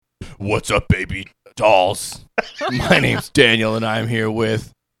What's up, baby dolls? My name's Daniel, and I'm here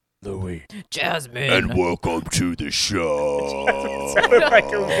with Louie. Jasmine. And welcome to the show.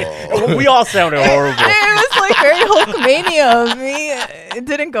 We all sounded horrible. It was like very Hulkamania of me. It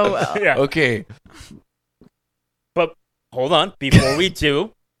didn't go well. Yeah. Okay. But hold on. Before we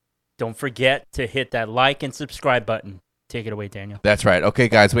do, don't forget to hit that like and subscribe button. Take it away, Daniel. That's right. Okay,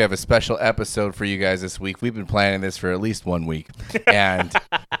 guys, we have a special episode for you guys this week. We've been planning this for at least 1 week. And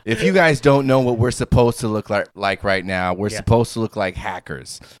if you guys don't know what we're supposed to look like right now, we're supposed to look like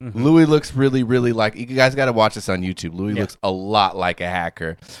hackers. Mm-hmm. Louie looks really, really like... You guys got to watch this on YouTube. Louie looks a lot like a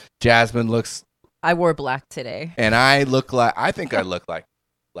hacker. Jasmine looks... I wore black today. And I look like... I think I look like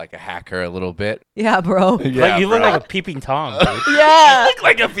a hacker a little bit. Yeah, bro. Yeah, You look bro. like a peeping Tom, dude. Yeah. I look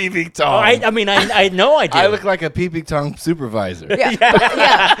like a peeping Tom. I mean, I know I do. I look like a peeping Tom supervisor. Yeah.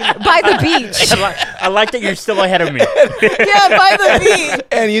 Yeah. By the beach. I like that you're still ahead of me. Yeah, by the beach.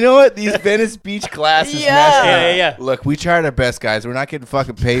 And you know what? These Venice Beach classes. Yeah. Yeah. Look, we tried our best, guys. We're not getting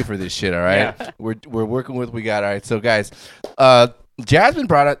fucking paid for this shit, all right? Yeah. We're working with what we got, all right? So, guys, Jasmine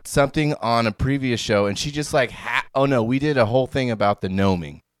brought up something on a previous show, and she just like, oh, no, we did a whole thing about the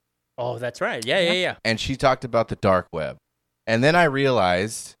gnoming. Oh, that's right. Yeah. And she talked about the dark web. And then I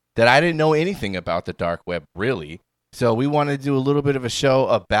realized that I didn't know anything about the dark web, really. So we wanted to do a little bit of a show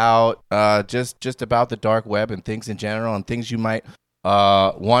about just about the dark web and things in general and things you might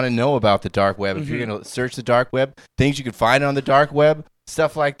want to know about the dark web. If you're going to search the dark web, things you can find on the dark web,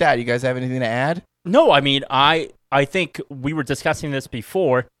 stuff like that. You guys have anything to add? No, I mean, I think we were discussing this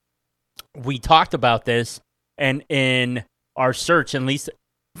before. We talked about this, and in our search, at least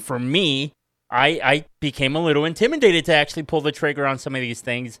for me, I became a little intimidated to actually pull the trigger on some of these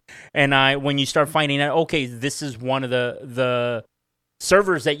things. And when you start finding out, okay, this is one of the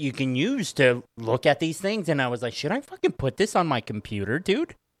servers that you can use to look at these things, and I was like, should I fucking put this on my computer,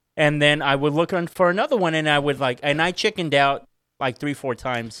 dude? And then I would look for another one, and I I chickened out like 3-4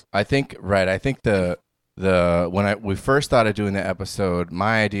 times. I think when we first started doing the episode,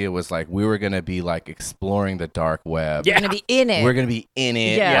 my idea was like we were gonna be like exploring the dark web. Yeah. We're going to be in it. We're gonna be in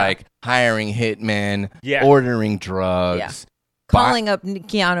it, Yeah. like hiring hitmen, Yeah. ordering drugs, Calling up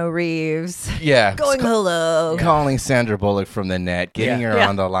Keanu Reeves. yeah, Going hello. calling Sandra Bullock from the net, getting her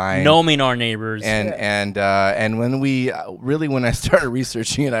on the line, Gnoming our neighbors. and when when I started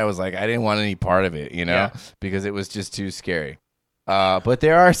researching it, I was like, I didn't want any part of it, because it was just too scary. But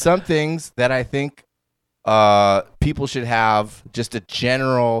there are some things that I think people should have just a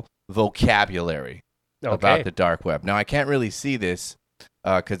general vocabulary about the dark web. Now, I can't really see this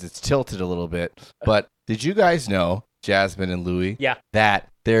because it's tilted a little bit, but did you guys know, Jasmine and Louie, that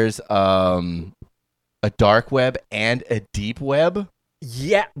there's a dark web and a deep web?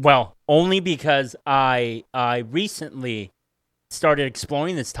 Yeah, well, only because I recently started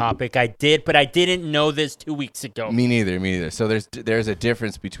exploring this topic. But I didn't know this 2 weeks ago. Me neither. So there's a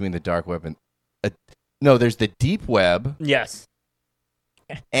difference between the dark web and there's the deep web. Yes.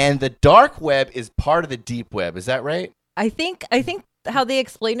 And the dark web is part of the deep web. Is that right? I think how they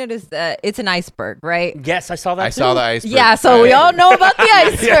explain it is that it's an iceberg, right? Yes, I saw that. I saw the iceberg. Yeah, so we all know about the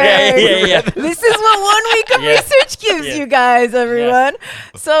iceberg. Yeah. This is what 1 week of research gives you guys, everyone.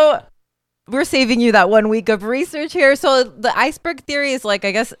 So we're saving you that 1 week of research here. So the iceberg theory is like,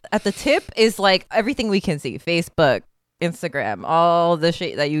 I guess at the tip is like everything we can see. Facebook, Instagram, all the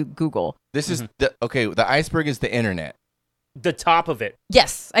shit that you Google. This is the iceberg is the internet. The top of it.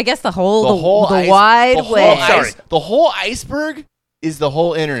 Yes, I guess the whole wide web. The whole iceberg is the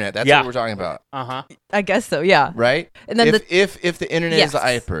whole internet. That's what we're talking about. I guess so. Yeah. Right. And then if the internet is the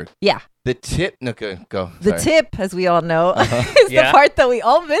iceberg. Yeah. The tip. No, go. The tip, as we all know, is the part that we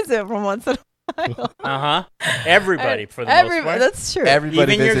all visit from once in a while. Everybody, for the most part. That's true.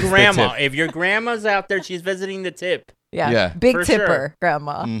 Everybody Even your visits grandma. the tip. If your grandma's out there, she's visiting the tip. Yeah. Big For tipper, sure.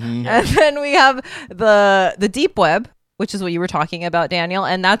 grandma. Mhm. And then we have the deep web, which is what you were talking about, Daniel.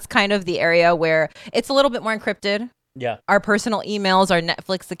 And that's kind of the area where it's a little bit more encrypted. Yeah. Our personal emails, our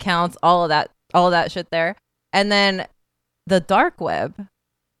Netflix accounts, all of that shit there. And then the dark web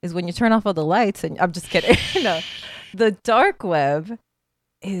is when you turn off all the lights and I'm just kidding. No. The dark web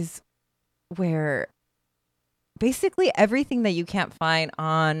is where basically everything that you can't find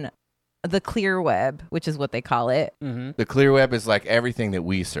on the clear web, which is what they call it. Mm-hmm. The clear web is like everything that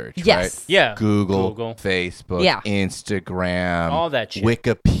we search, Yes. right? Yeah. Google, Facebook, Instagram, all that shit.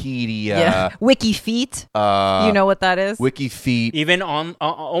 Wikipedia. Yeah. WikiFeet. You know what that is? WikiFeet. Even on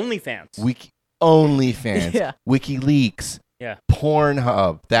OnlyFans. OnlyFans. Yeah. WikiLeaks. Yeah.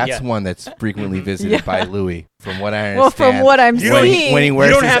 Pornhub. That's one that's frequently visited by Louie, from what I understand. Well, from what I'm seeing. When he wears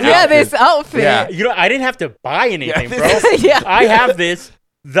you don't his have outfit. this outfit. Yeah. I didn't have to buy anything, bro. Yeah. I have this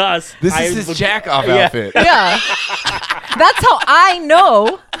Thus, This I is his look- jack-off Yeah. outfit. Yeah. That's how I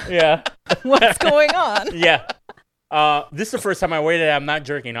know Yeah, what's going on. yeah. This is the first time I waited. I'm not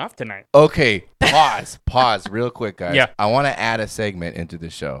jerking off tonight. Okay, pause real quick, guys. Yeah. I want to add a segment into the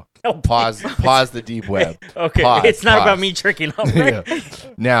show. Oh, Pause the deep web. Okay, Pause, it's not pause. about me jerking off, right? Yeah.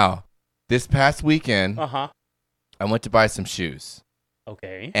 Now, this past weekend, Uh-huh. I went to buy some shoes.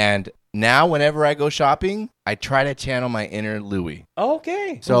 Okay. And now whenever I go shopping, I try to channel my inner Louis.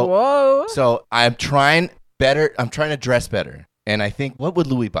 Okay. Whoa. So I'm trying to dress better. And I think, what would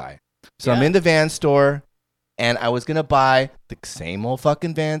Louis buy? So I'm Yeah. in the Vans store, and I was going to buy the same old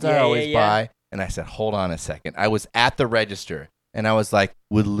fucking Vans I Yeah, always yeah. buy. And I said, hold on a second. I was at the register, and I was like,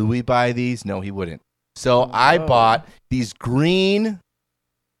 would Louis buy these? No, he wouldn't. So I Whoa. bought these green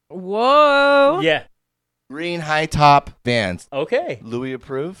Whoa. Yeah. high top Vans. Okay. Louis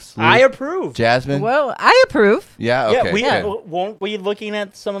approves? I Louis- approve. Jasmine? Well, I approve. Yeah, okay. Yeah, we good. won't we looking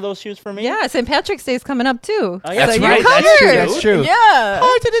at some of those shoes for me? Yeah, St. Patrick's Day is coming up too. Oh, yeah, That's so right. You're That's covered. true. That's true. Yeah.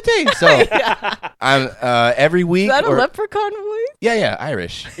 Oh, da-da-da. So I'm every Is week. that a or- leprechaun voice? yeah,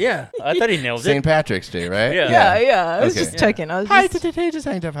 Irish. Yeah, I thought he nailed it. St. Patrick's Day, right? Yeah. Yeah. I was Okay. just checking. I was Hi, just, da-da-da, just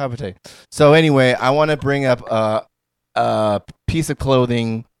hanged up, habite. So anyway, I want to bring up a piece of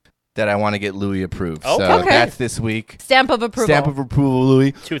clothing that I want to get Louis approved. So Okay. that's this week. stamp of approval. Stamp of approval,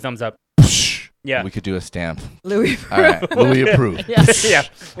 Louis. 2 thumbs up. Yeah. We could do a stamp. Louis All right, Louis approved. Yeah. Yeah.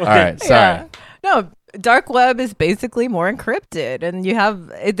 All right, sorry. Yeah. No, dark web is basically more encrypted, and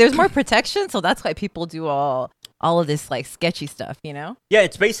there's more protection, so that's why people do all of this like sketchy stuff, you know? Yeah,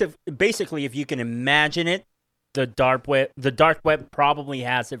 it's basically if you can imagine it, the dark web probably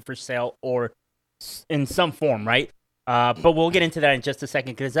has it for sale or in some form, right? But we'll get into that in just a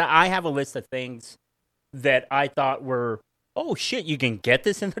second because I have a list of things that I thought were, oh shit, you can get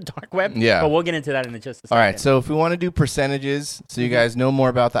this in the dark web. Yeah. But we'll get into that in just a second. All right, so if we want to do percentages, so you guys know more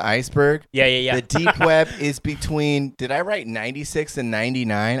about the iceberg, yeah. the deep web is between, did I write 96 and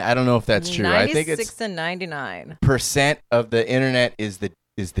 99? I don't know if that's true. I think 96 it's and 99. percent of the internet is the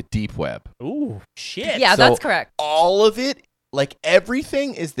deep web. Ooh, shit. Yeah, So- that's correct. All of it, like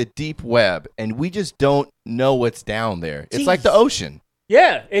everything is the deep web, and we just don't know what's down there. It's like the Jeez. ocean.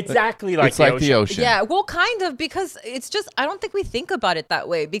 Yeah, exactly like It's like the ocean. ocean. Yeah, well, kind of, because it's just, I don't think we think about it that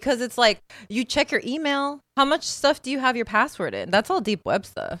way, because it's like, you check your email, how much stuff do you have your password in? That's all deep web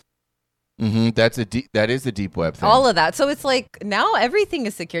stuff. That is the deep web thing. All of that. So it's like, now everything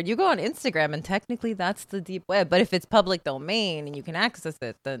is secured. You go on Instagram, and technically that's the deep web, but if it's public domain and you can access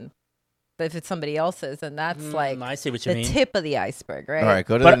it, then if it's somebody else's, then that's like I see what you the mean. tip of the iceberg, right? All right,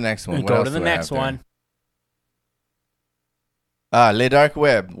 go to But- the next one. What Go else to the do I have next there? one. Le dark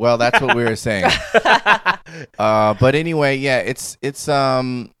web. Well, that's what we were saying. But anyway, yeah, it's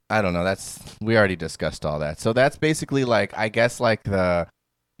I don't know. We already discussed all that. So that's basically like, I guess, like the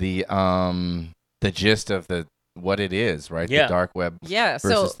gist of what it is, right? Yeah. The dark web Yeah.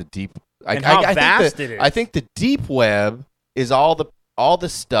 versus So the deep. And how think vast it is. I think the deep web is all the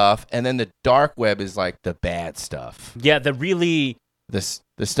stuff, and then the dark web is like the bad stuff. Yeah, the really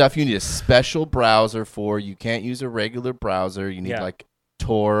The stuff you need a special browser for. You can't use a regular browser. You need Yeah. like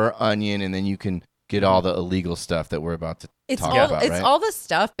Tor or Onion, and then you can get all the illegal stuff that we're about to it's talk all about, it's right? all the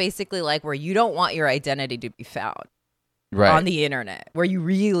stuff basically like where you don't want your identity to be found right. on the internet, where you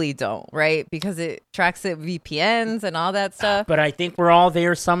really don't, right? Because it tracks it VPNs and all that stuff. But I think we're all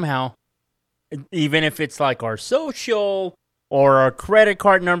there somehow. Even if it's like our social or our credit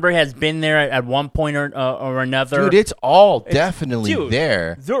card number has been there at one point or another. Dude, it's all definitely dude,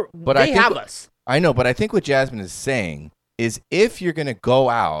 there. But I they think have us. I know, but I think what Jasmine is saying is if you're going to go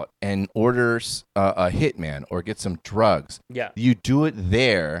out and order a hitman or get some drugs, Yeah. you do it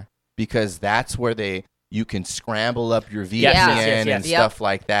there because that's where you can scramble up your VPN Yes, and Yep. stuff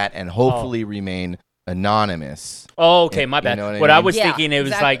like that and hopefully remain anonymous. Oh, okay, You my bad. know what I What I mean? was Yeah, thinking, it was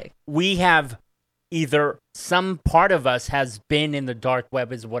exactly. like we have either some part of us has been in the dark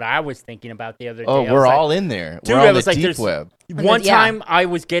web, is what I was thinking about the other day. Oh, I we're was like, all in there. Dude, we're I on was the like, deep there's- web. One Yeah. time I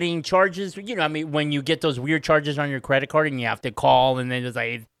was getting charges, I mean, when you get those weird charges on your credit card and you have to call, and then it's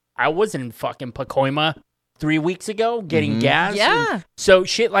like, I was in fucking Pacoima 3 weeks ago getting Mhm. gas. and Yeah. so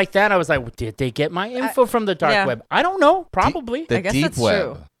shit like that, I was like, did they get my info from the dark yeah. web? I don't know. Probably. The I guess deep that's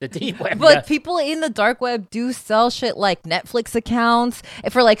web. true. The deep web. But yeah. people in the dark web do sell shit like Netflix accounts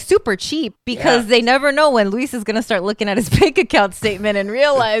for like super cheap because Yeah. they never know when Luis is gonna start looking at his bank account statement and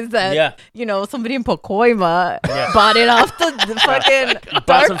realize that Yeah. somebody in Pacoima Yeah. bought it off the fucking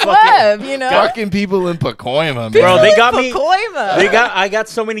Bought some dark fucking- web. Fucking people in Pacoima, man. Bro, they got me. Pacoima. I got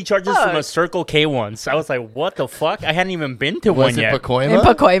so many charges from a Fuck. Circle K once. I was like, what the fuck? I hadn't even been to Was one it yet. in Pacoima?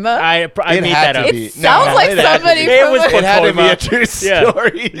 Pacoima. I It made had that to up. be. It sounds like it had to somebody be. It was from It had to be a Pacoima. true Yeah.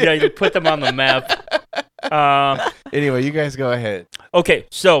 story. Yeah, you put them on the map. Anyway, you guys go ahead. Okay,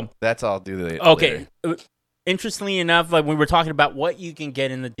 so That's all. I'll do later. okay. Interestingly enough, like we were talking about what you can get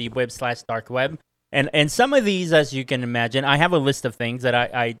in the deep web / dark web, and some of these, as you can imagine, I have a list of things that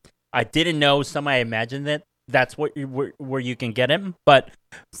I didn't know. Some I imagined that's what where you can get them, but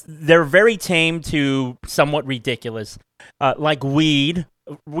they're very tame to somewhat ridiculous, like weed.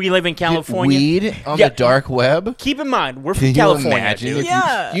 We live in California. Weed on Yeah. the dark web. Keep in mind, we're Can from you California, imagine? dude. If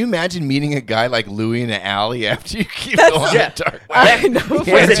Yeah. Can you imagine meeting a guy like Louis in an alley after you keep That's- going on Yeah. the dark web? I know. Was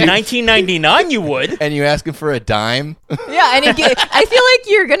Yeah, it dude. 1999? You would. And you ask him for a dime? Yeah, and I feel like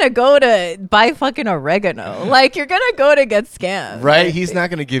you're gonna go to buy fucking oregano. Like you're gonna go to get scammed. Right? He's not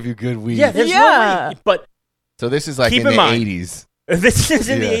going to give you good weed. Yeah, there's no Yeah. way. But So this is like Keep in in the mind. 80s. this is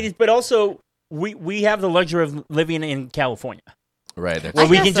in Yeah. the 80s. But also, we have the luxury of living in California, Right. That's where I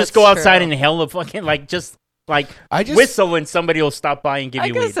we guess can just that's go outside true. and hell of fucking like I just whistle and somebody will stop by and give I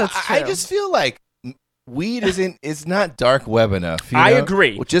you guess weed. that's true. I just feel like weed is not dark web enough. You I know?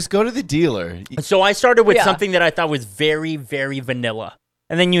 agree. Well, just go to the dealer. So I started with Yeah. something that I thought was very, very vanilla,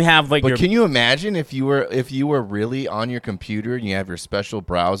 and then you have like But your can you imagine if you were really on your computer and you have your special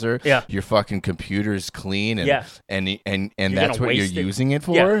browser? Yeah. Your fucking computer's clean and Yeah. and You're that's gonna what you're waste it. using it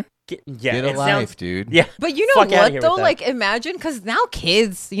for. Yeah. Get a it life, sounds- dude. Yeah, But you know Fuck outta what here though? with that. Like imagine because now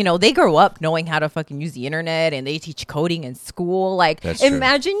kids, they grow up knowing how to fucking use the internet and they teach coding in school. Like That's true.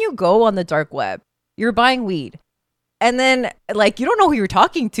 imagine you go on the dark web, you're buying weed. And then, like, you don't know who you're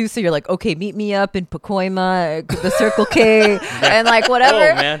talking to, so you're like, okay, meet me up in Pacoima, the Circle K, and like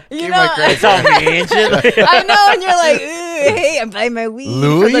whatever. Oh, man. you Give know, my credit it's all me and shit. I know, and you're like, hey, I'm buying my weed from the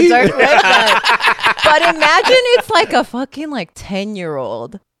Louis? dark web. But imagine it's like a fucking like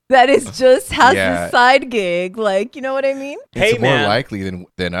 10-year-old that is just has Yeah. this side gig, like, you know what I mean? It's Hey, more man. likely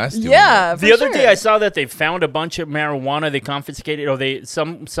than us doing Yeah. it. The for other day, sure. I saw that they found a bunch of marijuana. They confiscated, or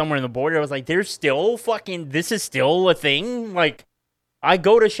somewhere in the border. I was like, "There's still fucking. This is still a thing." Like, I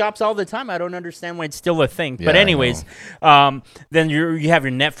go to shops all the time. I don't understand why it's still a thing. Yeah, But I anyways, then you have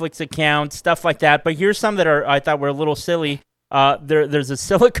your Netflix account, stuff like that. But here's some that I thought were a little silly. There's a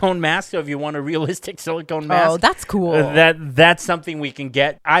silicone mask. So if you want a realistic silicone mask, Oh, that's cool. that's something we can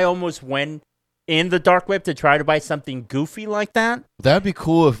get. I almost went in the dark web to try to buy something goofy like that. That'd be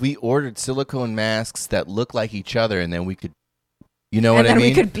cool if we ordered silicone masks that look like each other, and then we could, you know and what I then mean?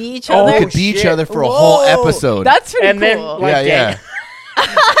 we could be each Oh, other. We could be each shit. other for a whole Whoa, episode. That's pretty And then, cool. like, yeah.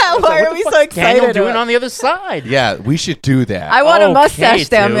 Why What are the we fuck so is Daniel excited? doing on the other side? Yeah, we should do that. I want a Okay, mustache,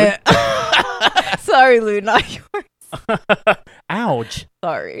 damn dude. it. Sorry, Lou, not yours. Ouch.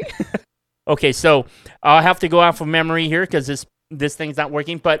 Sorry. Okay, so I'll have to go off of memory here because this thing's not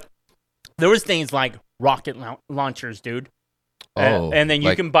working. But there was things like rocket launchers, dude. Oh, and then you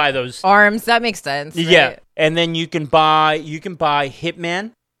like- can buy those. Arms, that makes sense. Right? Yeah, and then you can buy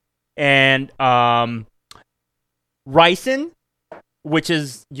Hitman and ricin, which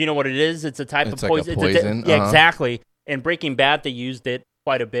is, you know what it is? It's a type It's of like a poison. poison, Yeah, uh-huh. exactly. In Breaking Bad, they used it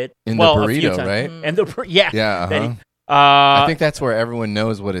quite a bit. In well, the a few burrito, times. right? Mm. And the yeah, Yeah, that uh-huh. he- I think that's where everyone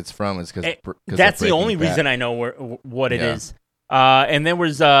knows what it's from. Is because that's the only reason I know what it Yeah. is. And there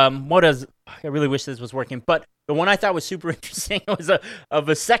was I really wish this was working, but the one I thought was super interesting was a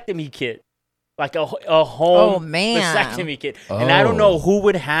vasectomy kit, like a home Oh, man. vasectomy kit, and I don't know Oh. who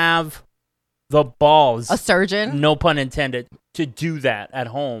would have the balls, A surgeon? no pun intended, to do that at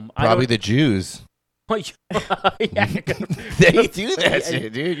home. Probably the Jews. yeah, They do that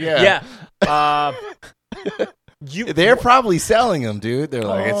shit, dude. Yeah. yeah. They're probably selling them, dude. They're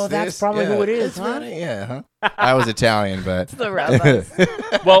like, Oh, it's that's this. probably yeah, who it is, it's huh? funny, yeah, huh? I was Italian, but The rabbis.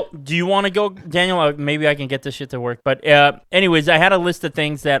 Well, do you want to go, Daniel? Maybe I can get this shit to work. But anyways, I had a list of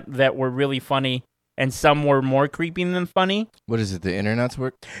things that were really funny, and some were more creepy than funny. what is it? The internet's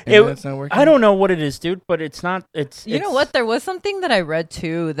Internet's not working. I don't know what it is, dude, but it's not. You know what? There was something that I read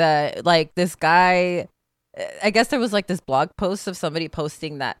too that like this guy, I guess there was like this blog post of somebody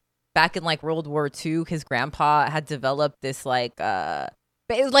posting that back in like World War II, his grandpa had developed this like it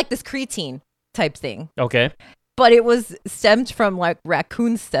was like this creatine type thing, Okay. but it was stemmed from like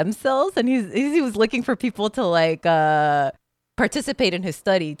raccoon stem cells, and he was looking for people to like participate in his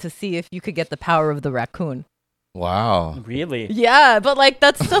study to see if you could get the power of the raccoon. Wow. Really? Yeah, but like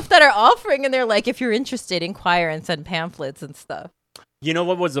that's stuff that are offering, and they're like, if you're interested, inquire and send pamphlets and stuff. You know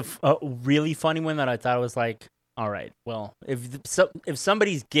what was a really funny one that I thought was like, all right, well, if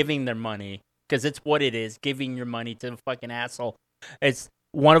somebody's giving their money, because it's what it is, giving your money to a fucking asshole. It's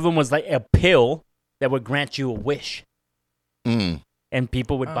one of them was like a pill that would grant you a wish, Mm. and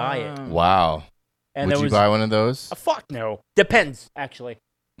people would buy it. Wow. And Would there you was buy one of those? fuck no. Depends, actually.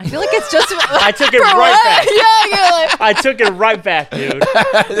 I feel like it's just. I took it For right what? back. Yeah, you're like, I took it right back, dude.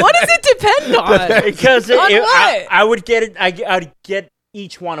 what does it depend on? Because On what? I would get it. I'd get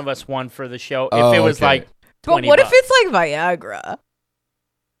each one of us one for the show if it was okay. like But 20 what if bucks. it's like Viagra?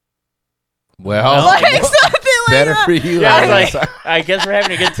 Well, Like something like better that. for you. Yeah, I I was guess. like, I guess we're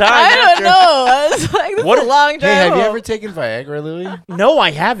having a good time. I don't after. know. I was like, this What is a if- long Hey, drive. have you home. ever taken Viagra, Louis? No,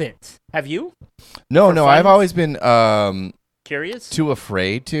 I haven't. Have you? No, For no. fun? I've always been Curious? too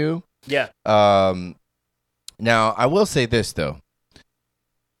afraid to. Yeah. Now I will say this though.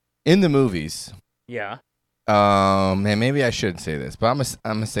 In the movies, Yeah. and maybe I shouldn't say this, but I'm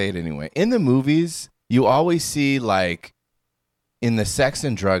gonna say it anyway. In the movies, you always see like in the sex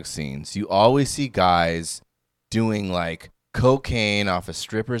and drug scenes, you always see guys doing like cocaine off a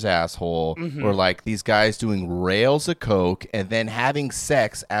stripper's asshole, Mhm. or like these guys doing rails of coke and then having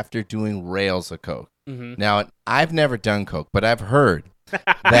sex after doing rails of coke. Mm-hmm. Now, I've never done coke, but I've heard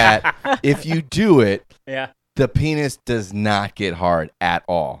that if you do it, Yeah. the penis does not get hard at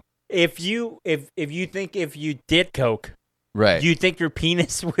all. If you think if you did coke, Right. you think your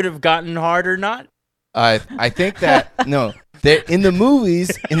penis would have gotten hard or not? I think that no, in the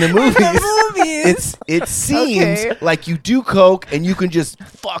movies, it seems Okay. like you do coke and you can just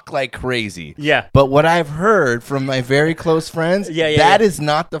fuck like crazy. Yeah. But what I've heard from my very close friends, Yeah, that yeah. is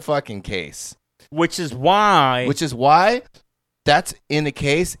not the fucking case. Which is why. Which is why that's in the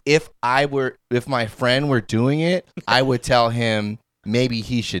case. If my friend were doing it, I would tell him maybe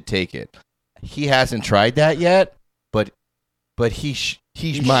he should take it. He hasn't tried that yet, but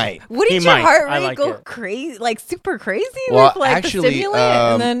he might. Wouldn't He your might. heart I rate like go it. crazy, like super crazy Well, with like actually, the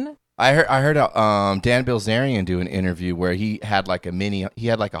stimulant, and then I heard Dan Bilzerian do an interview where he had like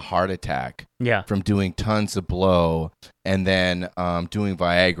a heart attack Yeah. from doing tons of blow and then doing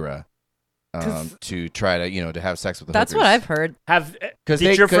Viagra 'Cause- to try to to have sex with the that's what I've heard.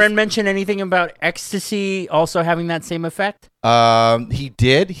 Did your friend mention anything about ecstasy also having that same effect? He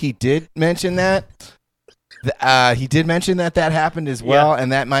did mention that. He did mention that happened as well,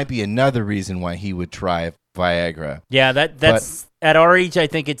 and that might be another reason why he would try Viagra. Yeah, that's at our age. I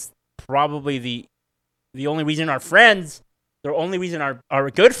think it's probably the only reason our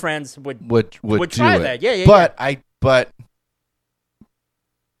good friends would Would try do it. that. Yeah.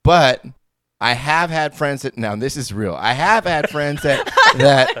 But I have had friends that now this is real. I have had friends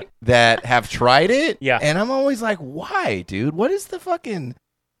that have tried it. Yeah. And I'm always like, why, dude? What is the fucking?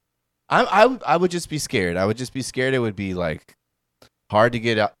 I would just be scared. I would just be scared. It would be like hard to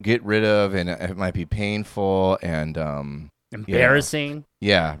get rid of, and it might be painful and Embarrassing.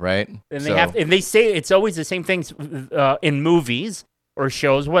 yeah, right. And So- they say it's always the same things in movies or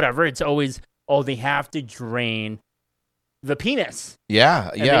shows, whatever. It's always they have to drain the penis. Yeah,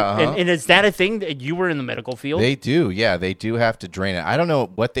 And yeah. they- uh-huh. and is that a thing that you were in the medical field? They do. Yeah, they do have to drain it. I don't know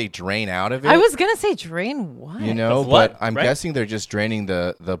what they drain out of it. I was gonna say drain what? You know, The blood, but I'm right? guessing they're just draining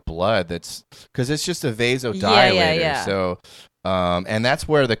the blood. That's because it's just a vasodilator. yeah. So, and that's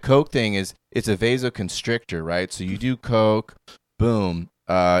where the coke thing is. It's a vasoconstrictor, right? So you do coke, boom.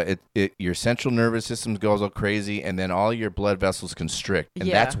 Your central nervous system goes all crazy, and then all your blood vessels constrict, and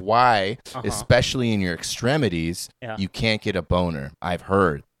Yeah. that's why, Uh-huh. especially in your extremities, Yeah. you can't get a boner. I've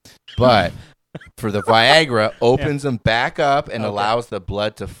heard, but for the Viagra, opens them back up and Okay. allows the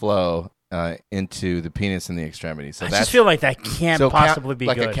blood to flow into the penis and the extremities. So I that's just feel like that can't possibly be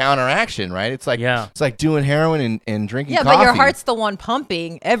like good. a counteraction, right? It's like Yeah. it's like doing heroin and drinking Yeah, coffee. but your heart's the one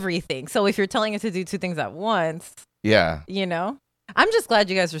pumping everything. So if you're telling it to do two things at once, yeah, I'm just glad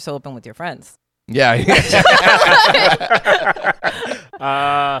you guys are so open with your friends. yeah.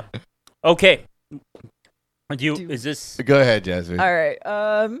 Okay. Is this Go ahead, Jasmine. All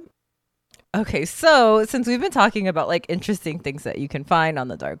right. Okay, so since we've been talking about like interesting things that you can find on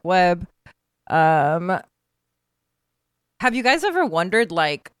the dark web, have you guys ever wondered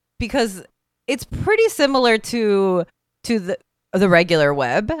because it's pretty similar to the regular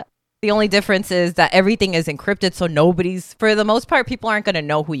web. The only difference is that everything is encrypted, so for the most part, people aren't going to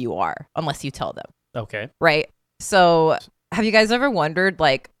know who you are unless you tell them, okay? right? So have you guys ever wondered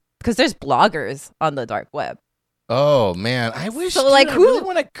because there's bloggers on the dark web. Oh man, I wish. So, dude, like, I who- really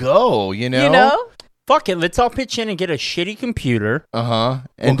want to go? You know. You know? fuck it. Let's all pitch in and get a shitty computer. And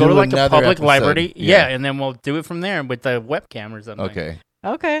We'll go to do like a another public episode. library. Yeah, and then we'll do it from there with the webcam or something. Okay.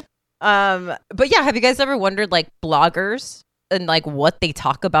 Okay. But yeah, have you guys ever wondered like bloggers and like what they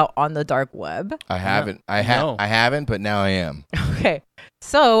talk about on the dark web? I haven't. I No. haven't, but now I am. Okay.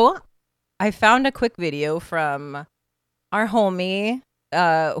 So I found a quick video from our homie,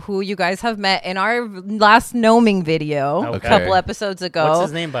 who you guys have met in our last gnoming video a Okay. couple episodes ago. What's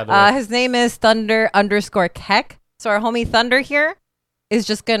his name, by the way? His name is Thunder_Keck. So our homie Thunder here is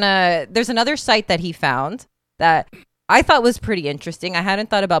just gonna. There's another site that he found that I thought was pretty interesting. I hadn't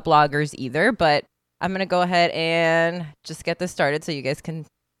thought about bloggers either, but I'm gonna go ahead and just get this started so you guys can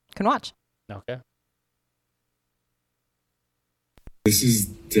watch. Okay. This is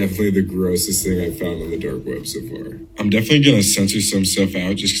definitely the grossest thing I've found on the dark web so far. I'm definitely going to censor some stuff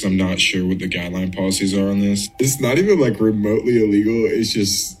out just because I'm not sure what the guideline policies are on this. It's not even like remotely illegal. It's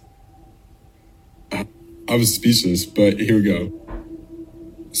just... I was speechless, but here we go.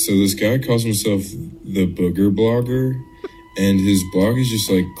 So this guy calls himself the Booger Blogger, and his blog is just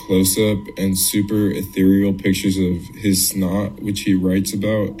like close-up and super ethereal pictures of his snot, which he writes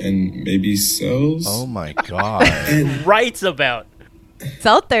about and maybe sells. Oh my god. Writes about. It's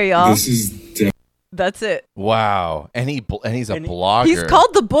out there, y'all. This is That's it. Wow. And he's a And blogger. He's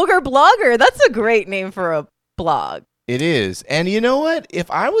called the Booger Blogger. That's a great name for a blog. It is. And you know what?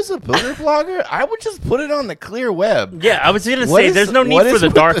 If I was a booger blogger, I would just put it on the clear web. Yeah, I was going to What say, is- there's no need what for is the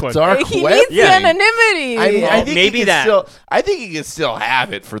with dark the one. dark He web needs the thing? anonymity. I mean, I Well, think maybe he can that. still. I think he can still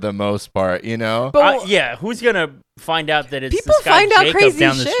have it for the most part. You know. But Yeah, who's going to find out that it's people this guy find out Jacob crazy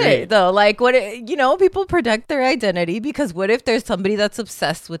down the shit street? though. Like what people protect their identity because what if there's somebody that's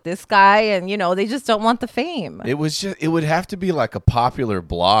obsessed with this guy and they just don't want the fame. It would have to be like a popular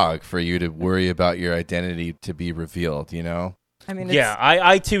blog for you to worry about your identity to be revealed. You know. I mean, Yeah,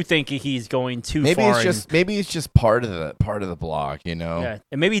 I too think he's going too Maybe far. it's just part of the blog. You know. Yeah,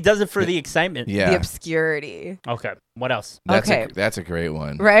 and maybe he does it for the excitement. Yeah. the obscurity, Okay, what else? Okay. That's a great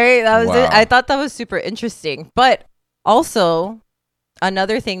one. right? That was Wow. it. I thought that was super interesting. But also,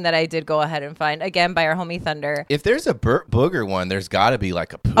 another thing that I did go ahead and find again by our homie Thunder. If there's a booger one, there's got to be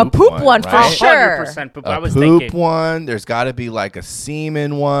like a poop, poop one, for right? sure. 100%, but A I was poop thinking. one. There's got to be like a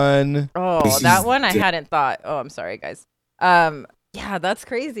semen one. Oh, This that is one I hadn't thought. Oh, I'm sorry, guys. Yeah, that's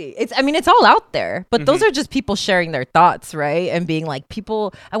crazy. It's all out there, but those are just people sharing their thoughts, right? And being like,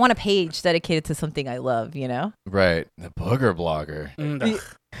 I want a page dedicated to something I love, Right. The booger blogger. Ugh.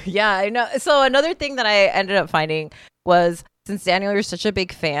 Yeah, I know. So another thing that I ended up finding was since Daniel, you're such a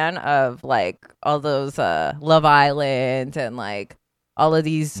big fan of like all those Love Island and like all of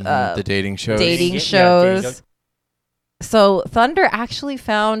these The dating shows. dating Yeah, shows. dating shows. So Thunder actually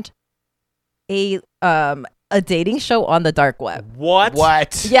found a dating show on the dark web. What?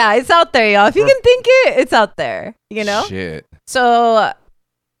 What? Yeah, it's out there, y'all. If you can think it, it's out there. Shit. So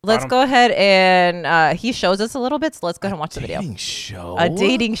let's Bottom. go ahead and he shows us a little bit. So let's go ahead and watch the video. Dating show. A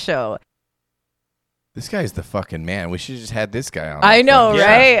dating show. This guy's the fucking man. We should have just had this guy on. I the know, phone.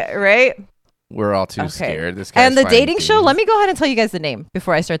 Yeah. right? We're all too Okay. scared. This guy's And the finding dating show. things. Let me go ahead and tell you guys the name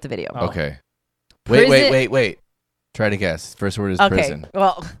before I start the video. Oh. Okay. Prison- Wait. Try to guess. First word is Okay. prison.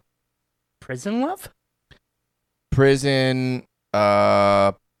 Well, Prison love? Prison.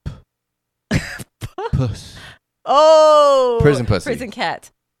 Puss. oh, Prison pussy. prison cat.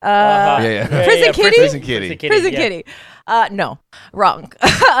 Yeah. Prison kitty? Prison kitty. Prison yeah. kitty. No, wrong.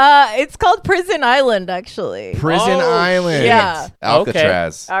 It's called Prison Island, actually. Prison Oh, Island. yeah.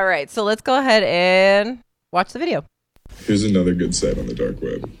 Alcatraz. All right, so let's go ahead and watch the video. Here's another good site on the dark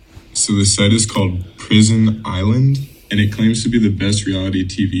web. So the site is called Prison Island, and it claims to be the best reality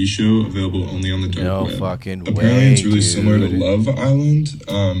TV show available only on the dark No web. fucking Apparently, way, it's really similar to dude. Love Island,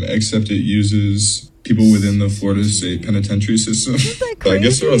 except it uses people within the Florida State Penitentiary system. But I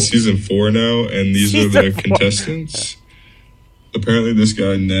guess they're on season 4 now, and these are the Season 4. contestants. Apparently, this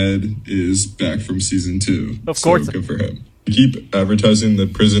guy Ned is back from season 2. Of course. So good for him. We keep advertising the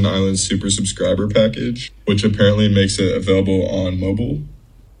Prison Island Super Subscriber Package, which apparently makes it available on mobile.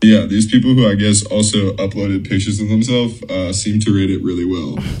 Yeah, these people who I guess also uploaded pictures of themselves seem to rate it really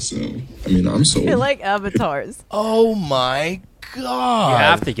well. So, I mean, I'm sold. I like avatars. Oh my god. You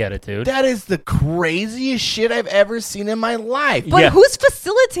have to get it, dude. That is the craziest shit I've ever seen in my life. But Yeah. who's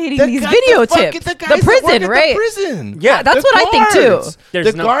facilitating The these guy- video the fucking- tips? the guys that prison, work at right? the prison. Yeah, that's The what I think too. guards. There's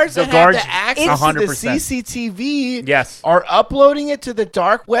The no- guards the that guards- have to access to the 100%. CCTV Yes. are uploading it to the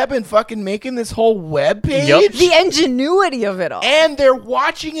dark web and fucking making this whole web page. Yup. The ingenuity of it all. And they're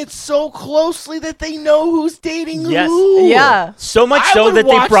watching it so closely that they know who's dating Yes. who. Yeah. So much I so would that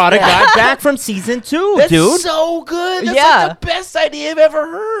they watch brought a that. guy back from season 2, That's dude. so good. That's Yeah. like the best idea I've ever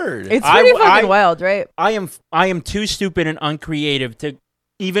heard. It's I- pretty fucking I- wild, right? I am too stupid and uncreative to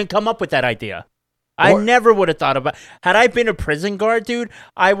even come up with that idea. I Or- never would have thought about. Had I been a prison guard, dude,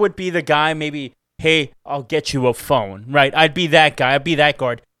 I would be the guy. Maybe, hey, I'll get you a phone, right? I'd be that guy. I'd be that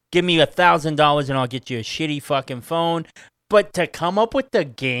guard. Give me $1,000 and I'll get you a shitty fucking phone. But to come up with the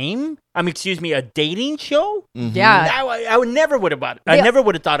game, a dating show, Mhm. Yeah. I would never would have. I They- never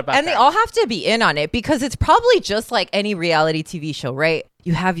would have thought about And that. they all have to be in on it because it's probably just like any reality TV show, right?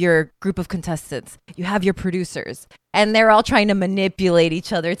 You have your group of contestants, you have your producers, and they're all trying to manipulate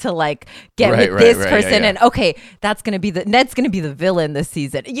each other to like get Right, with right, this right, person. yeah, yeah. And okay, that's going to be Ned's going to be the villain this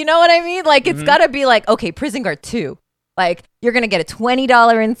season. You know what I mean? Like Mm-hmm. it's got to be like, okay, Prison Guard 2. Like you're going to get a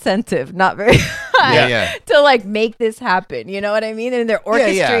 $20 incentive, not very high, Yeah, yeah. to like make this happen. You know what I mean? And they're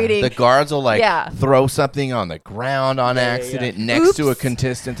orchestrating. The guards will like Yeah. throw something on the ground on Yeah, accident next to a Oops.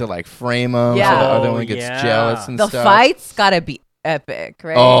 contestant to like frame them so Yeah. the other Oh, one gets yeah. jealous and The stuff. fights got to be epic,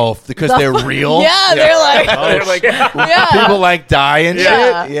 right? Oh, because The they're fi- real? Yeah, they're like, Oh, They're like, yeah. people like die and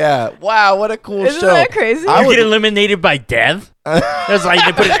Yeah. shit. Yeah. Wow, what a cool Isn't show. that crazy? I you would- get eliminated by death. It's like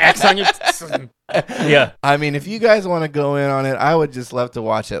they put an X on you. Yeah. I mean, if you guys want to go in on it, I would just love to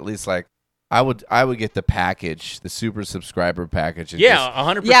watch at least like I would get the package, the super subscriber package, and Yeah, just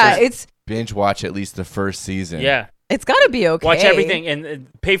 100%. Yeah, it's binge watch at least the first season. Yeah. it's got to be okay. Watch everything and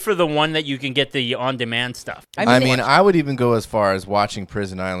pay for the one that you can get the on-demand stuff. I mean, I would even go as far as watching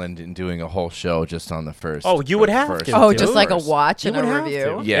Prison Island and doing a whole show just on the first. Oh, you would have first to. oh, do just like a first. watch You and a would have review.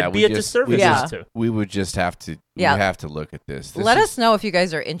 to. Yeah, It'd we be a just- disservice we just- to. We would just have to. Yeah. We have to look at this. Let us know if you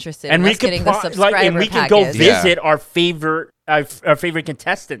guys are interested And in we us could getting the subscriber and we can go package. Yeah. visit our favorite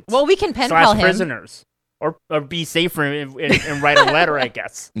contestants. Well, we can pen slash pal him. prisoners, or be safer and write a letter, I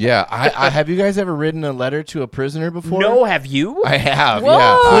guess. Yeah, I have you guys ever written a letter to a prisoner before? No, have you? I have. Whoa,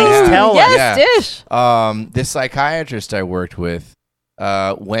 Yeah, Please I have. tell us. Yes, Yeah. Dish. The psychiatrist I worked with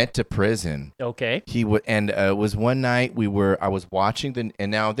went to prison. Okay. He would, and it was one night I was watching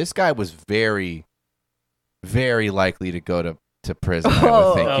and now this guy was very, very likely to go to prison. I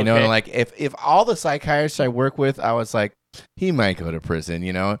would think, you know, Okay. and like if all the psychiatrists I work with, I was like, he might go to prison,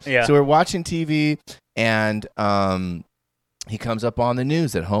 you know. Yeah. So we're watching TV, and he comes up on the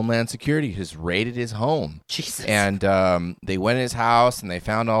news that Homeland Security has raided his home. Jesus. And they went in his house and they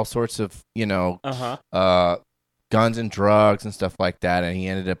found all sorts of, guns and drugs and stuff like that. And he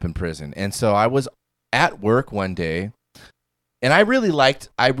ended up in prison. And so I was at work one day, and I really liked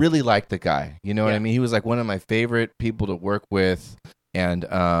the guy. You know what Yeah. I mean? He was like one of my favorite people to work with, and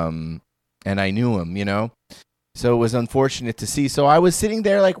I knew him. You know. So it was unfortunate to see. So I was sitting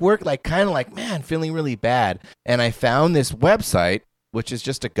there man, feeling really bad. And I found this website, which is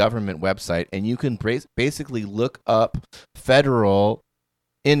just a government website, and you can basically look up federal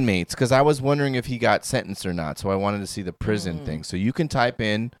inmates, because I was wondering if he got sentenced or not. So I wanted to see the prison thing. So you can type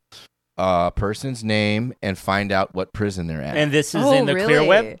in a person's name and find out what prison they're at. And this is Oh, in the really? clear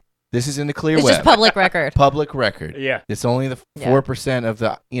web? This is in the clear It's web. just public record. Public record. Yeah. It's only the Yeah. 4% of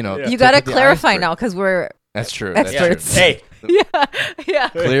the, Yeah. You tip got to of the clarify iceberg. now because we're That's true. experts. That's true. Hey. yeah.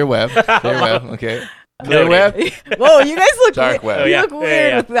 Clear web. Clear web. Okay. Clear Noted. web. Whoa, you guys look Dark web. Oh, You yeah. look Yeah,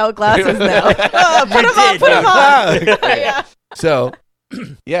 weird yeah. without glasses now. Oh, put You them on. did, Put them yeah. on. Yeah. So,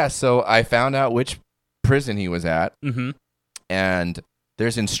 yeah, so I found out which prison he was at, Mm-hmm. and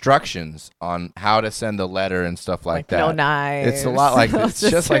there's instructions on how to send a letter and stuff like that. No knives. It's a lot like No it's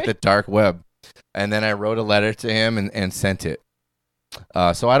just like the scissors. dark web. And then I wrote a letter to him and sent it.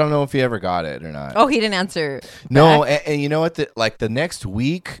 So I don't know if he ever got it or not. Oh, he didn't answer. No, back? and you know what? The next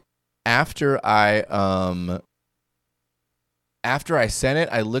week after I sent it,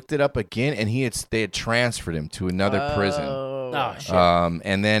 I looked it up again, and they had transferred him to another prison. Oh, shit.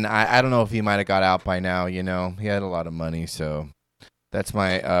 And then I don't know if he might have got out by now. You know, he had a lot of money, so that's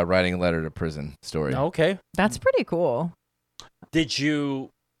my writing a letter to prison story. Okay. That's pretty cool. Did you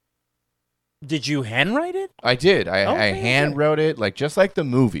handwrite it? I did. I Okay, hand wrote it, like just like the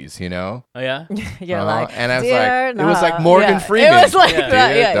movies, you know. Oh, yeah? You're Uh-huh. like, and I was "Dear like, it was like nah." Morgan Yeah. Freeman. It was like Yeah.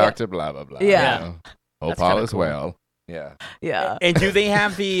 that. Dear Yeah, Doctor blah blah blah. Yeah. you know. Hope That's all kinda is cool. well. Yeah. yeah. And do they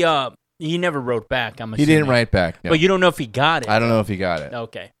have the he never wrote back, I'm He assuming. didn't write back. No. But you don't know if he got it. I don't know if he got it.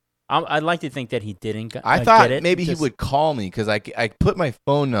 Okay. I'd like to think that he didn't. I get thought it. maybe he would call me because I put my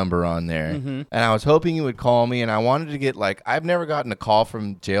phone number on there, Mhm. and I was hoping he would call me, and I wanted to get I've never gotten a call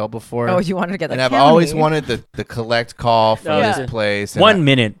from jail before. Oh, you wanted to get the and I've county. always wanted the collect call from Yeah. this place. and 1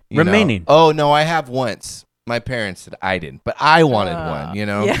 minute you know. remaining. Oh no, I have once. My parents said I didn't, but I wanted one. You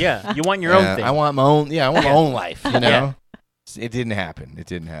know. yeah. Yeah, you want your own thing. I want my own. Yeah, I want my own life. You know. Yeah. It didn't happen. It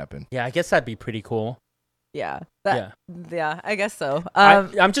didn't happen. Yeah, I guess that'd be pretty cool. Yeah. I guess so.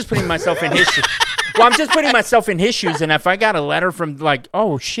 I'm just putting myself in his shoes. Well, I'm just putting myself in his shoes, and if I got a letter from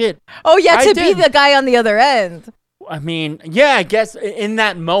oh shit, oh yeah, I to be did. the guy on the other end. I mean, yeah, I guess in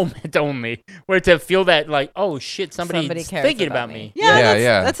that moment only, where to feel that oh shit, somebody's Somebody cares thinking about me. Yeah,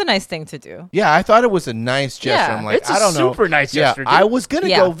 Yeah, that's a nice thing to do. Yeah, I thought it was a nice gesture. Yeah. I'm like, It's a I don't know. super nice Yeah, gesture, dude. I was gonna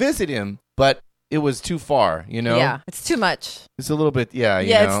Yeah. go visit him, but it was too far. You know. Yeah, it's too much. It's a little bit. Yeah. You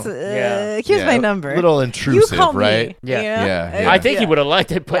Yeah, know. it's Yeah. here's Yeah, my a number. little You intrusive, call right? me. Yeah. you know? Yeah. I think he Yeah. would have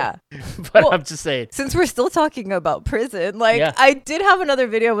liked it, but, Yeah. but Well, I'm just saying. Since we're still talking about prison, Yeah. I did have another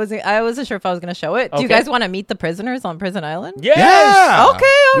video. I wasn't sure if I was going to show it. Do you Okay. guys want to meet the prisoners on Prison Island? Yes! Yeah. Okay,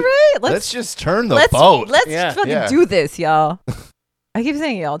 all right. Let's just turn the let's boat. let's Yeah. fucking Yeah. do this, y'all. I keep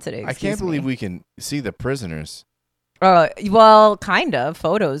saying y'all today. I can't believe we can see the prisoners. Well, kind of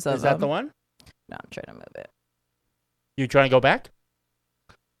photos of Is that them. the one? No, I'm trying to move it. You trying to go back?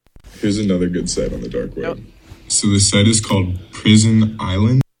 Here's another good site on the dark web. So the site is called Prison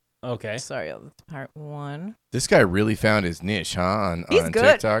Island. Okay. Sorry, that's part one. This guy really found his niche, huh? On He's on good.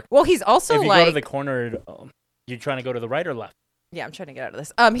 TikTok. Well, he's also If you like, go to the corner, you trying to go to the right or left? yeah, I'm trying to get out of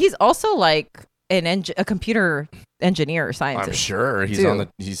this. He's also like a computer engineer or scientist. I'm sure he's too. on the.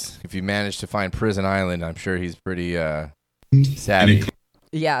 He's if you manage to find Prison Island, I'm sure he's pretty And savvy. it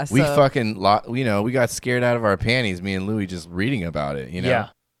Yeah, so We fucking we got scared out of our panties, me and Louie, just reading about it. You know. Yeah.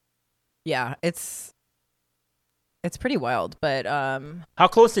 yeah, it's pretty wild, but How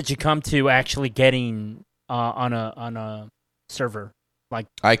close did you come to actually getting on a server?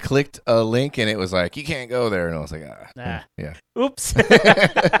 I clicked a link and it was like you can't go there, and I was like, Nah. yeah. Oops.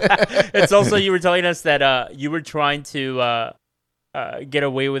 It's also you were telling us that you were trying to get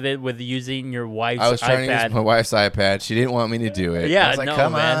away with it with using your wife's I was trying to iPad. use my wife's iPad. She didn't want me to do it. Yeah, I was like, no,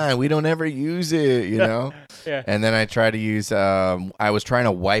 come man. on, we don't ever use it, you know. Yeah. And then I tried to use. I was trying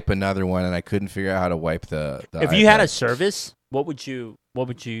to wipe another one, and I couldn't figure out how to wipe the If you had iPad. a service, what would your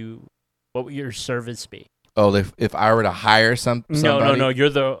service be? Oh, if I were to hire somebody. No. You're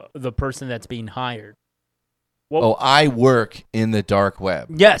the person that's being hired. Oh, I work in the dark web.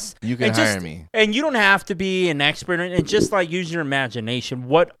 Yes. You can And hire just- me. And you don't have to be an expert in it. Just use your imagination.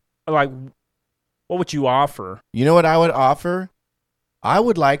 What would you offer? You know what I would offer? I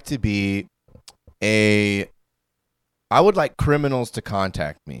would like to be I would like criminals to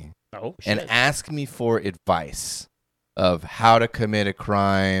contact me Oh, and shit. ask me for advice of how to commit a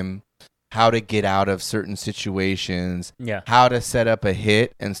crime, how to get out of certain situations, Yeah. how to set up a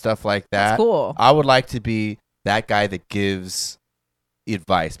hit and stuff like that. that's cool. I would like to be that guy that gives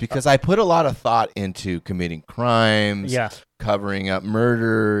advice because I put a lot of thought into committing crimes, Yeah. covering up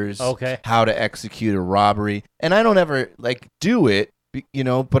murders, Okay. how to execute a robbery, and I don't ever do it,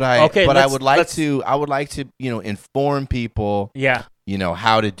 but I Okay, but I let's- would like let's- to inform people, Yeah.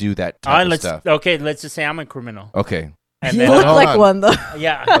 how to do that type of Let's stuff. let's just say I'm a criminal. Okay. And You then look hold like on. one though.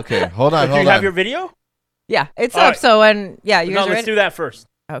 yeah. Okay, hold on, Do you hold have on. your video? Yeah, it's All up. right. So when you guys No, are let's in- do that first.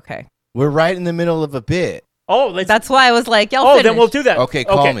 Okay, We're right in the middle of a bit. Oh, let's. that's why I was like, y'all. Oh, finish. then we'll do that. Okay,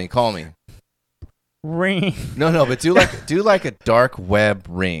 call me. Ring. No, but do like a dark web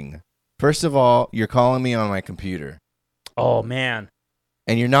ring. First of all, you're calling me on my computer. Oh man.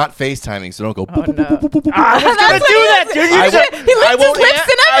 And you're not FaceTiming, so don't go. Oh, no. I was gonna That's do what that, dude. He I licked I his won't lips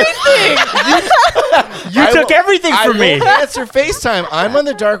and everything. You took everything I from me. won't answer FaceTime. I'm on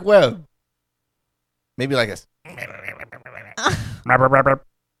the dark web. Maybe like this.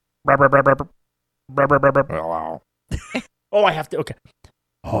 Oh, I have to. Okay.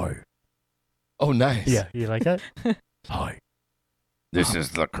 Hi. Oh, nice. Yeah, you like that? Hi. This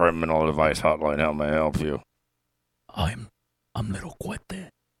is the criminal advice hotline. How may I help you? I'm Little Cuete.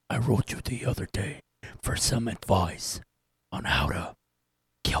 I wrote you the other day for some advice on how to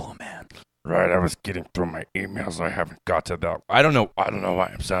kill a man. Right, I was getting through my emails. I haven't got to that. I don't know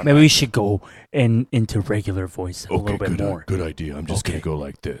why I'm sounding. Maybe we should go into regular voice a little bit good, more. good idea. I'm just Okay. gonna go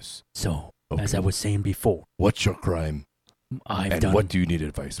like this. So, Okay. as I was saying before, What's your crime, I've and done what do you need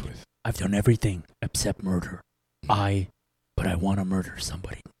advice with? I've done everything except murder. But I want to murder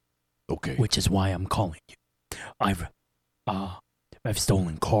somebody, Okay. which is why I'm calling you. I've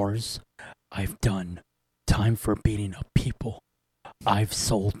stolen cars. I've done time for beating up people. I've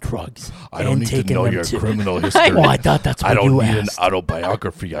sold drugs I don't and need to taken know them your to. criminal history. Oh, I thought that's what I don't you need asked. an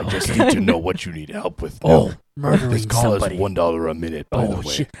autobiography. I just need to know what you need help with. Oh, Now. murdering This call somebody. is $1 a minute. By the Oh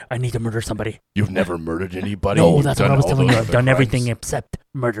way, shit! I need to murder somebody. you've never murdered anybody. No, You've that's what done I was all telling those you. I've other done everything crimes. except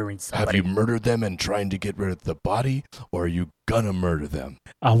murdering Have somebody. you murdered them and trying to get rid of the body, or are you gonna murder them?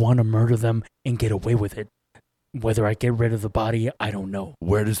 I want to murder them and get away with it. Whether I get rid of the body, I don't know.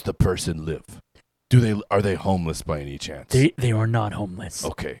 Where does the person live? Are they homeless by any chance? They are not homeless.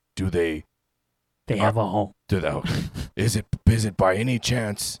 Okay. Do they? They have a home. Okay. Is it by any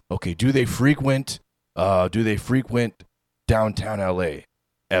chance? Okay. Do they frequent downtown LA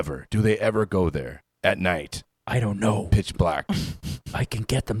ever? Do they ever go there at night? I don't know. Pitch black. I can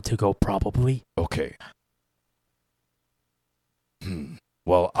get them to go probably. Okay.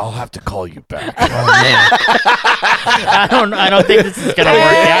 Well, I'll have to call you back. I don't think this is gonna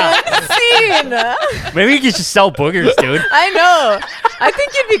work out. Scene. Maybe you could just sell boogers, dude. I know. I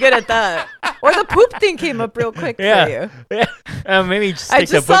think you'd be good at that. Or the poop thing came up real quick Yeah. for you. Yeah. Maybe just I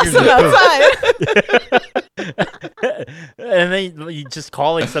stick the just saw boogers some in outside. and then you just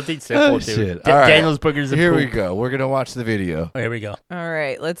call it something simple, Oh, dude. shit. All right. Daniel's boogers. And Here we poop. go. We're gonna watch the video. Oh, here we go. All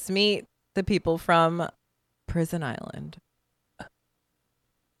right, let's meet the people from Prison Island.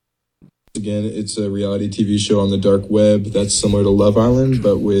 Again, it's a reality TV show on the dark web that's similar to Love Island,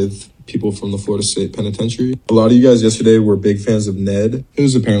 but with people from the Florida State Penitentiary. A lot of you guys yesterday were big fans of Ned,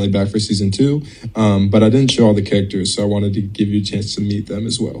 who's apparently back for season 2, but I didn't show all the characters, so I wanted to give you a chance to meet them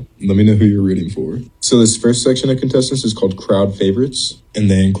as well. Let me know who you're rooting for. So this first section of contestants is called Crowd Favorites, and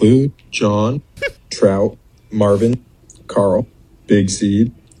they include John, Trout, Marvin, Carl, Big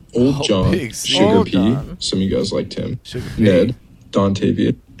Seed, Old John, Big Seed. Sugar Old P, John. some of you guys liked him, Sugar P. Ned, Don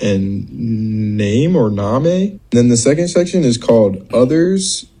Tavia, and Name or Name. Then the second section is called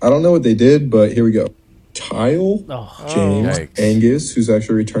Others. I don't know what they did, but here we go. Tile, Oh, James, Yikes. Angus, who's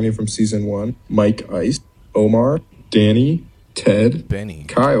actually returning from season 1, Mike Ice, Omar, Danny, Ted, Benny.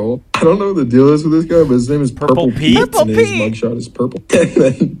 Kyle. I don't know what the deal is with this guy, but his name is Purple Purple Pete? Pete, Purple and his Pete. mugshot is purple. And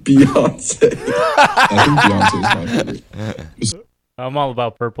then Beyonce. I think Beyonce is my favorite. I'm all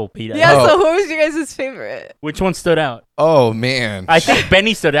about Purple Pete. Yeah, Oh. so who was your guys' favorite? Which one stood out? Oh man. I think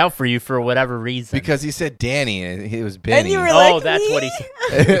Benny stood out for you for whatever reason. because he said Danny and it was Benny. And you were oh, like, that's me? what he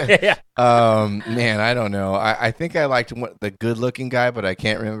said. yeah. Man, I don't know. I think I liked the good-looking guy, but I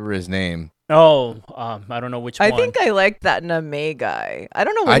can't remember his name. Oh, I don't know which I one. think I liked that Name guy. I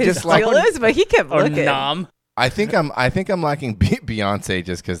don't know what I his just like- deal is, but he kept or looking. Nam. I think I'm liking Beyonce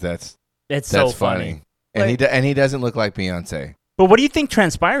just because that's It's so funny. funny. And he doesn't look like Beyonce. But what do you think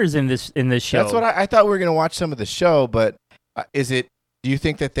transpires in this show? That's what I thought we were gonna watch some of the show, but is it? Do you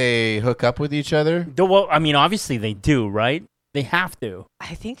think that they hook up with each other? Well, I mean, obviously they do, right? They have to.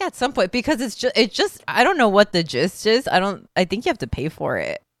 I think at some point because it's just I don't know what the gist is. I think you have to pay for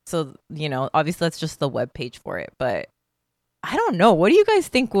it. So, obviously that's just the web page for it, but I don't know. What do you guys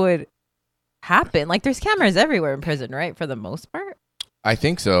think would happen? Like there's cameras everywhere in prison, right? For the most part. I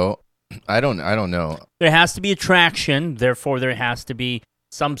think so. I don't know. There has to be attraction, therefore there has to be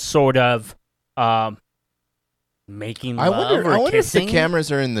some sort of making love I or wonder if kissing. the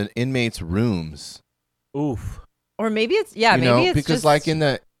cameras are in the inmates' rooms. Oof. Or maybe it's maybe it's because just like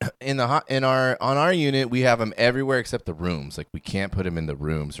on our unit we have them everywhere except the rooms. Like we can't put them in the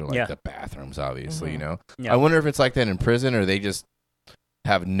rooms or like Yeah. the bathrooms, obviously. Mhm. Yeah. I wonder if it's like that in prison or they just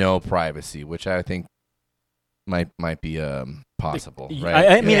have no privacy, which I think might be possible,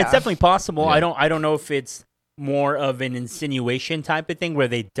 right? I mean, Yeah. it's definitely possible. Yeah. I don't know if it's more of an insinuation type of thing where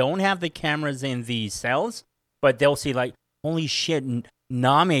they don't have the cameras in the cells, but they'll see like, holy shit,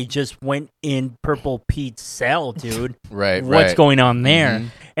 Name just went in Purple Pete's cell, dude. right. What's going on there? Mhm.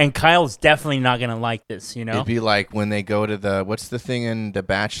 And Kyle's definitely not gonna like this, you know. It'd be like when they go to what's the thing in The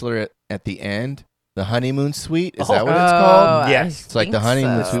Bachelor at the end? The honeymoon suite? Is that what it's called? Yes. It's like the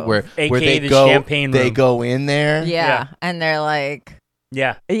honeymoon suite where AKA they the go champagne they room. go in there. yeah, and they're like,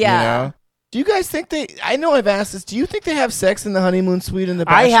 Yeah. yeah. You know? Do you guys think I know I've asked this. Do you think they have sex in the honeymoon suite in The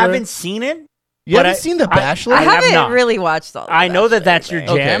Bachelor? I haven't seen it. You but haven't seen The I- Bachelor? I have haven't not. really watched all. I know that that's your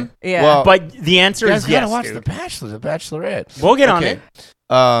Bachelor jam. thing. Yeah. Well, But the answer you guys is gotta yes, watch dude. The Bachelor, The Bachelorette. We'll get on Okay.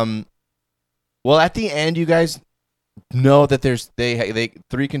 it. Well, at the end, you guys know that there's they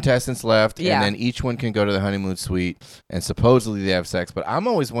 3 contestants left, Yeah. and then each one can go to the honeymoon suite, and supposedly they have sex. But I'm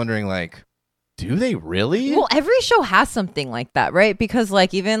always wondering, like, do they really? Well, every show has something like that, right? Because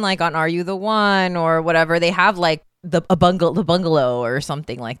like even like on Are You the One or whatever, they have like the bungalow or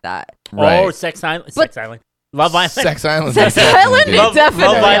something like that. Right. Oh, Sex Island. Sex Island. Love Island. Sex Island. Sex they definitely Island, do. they Love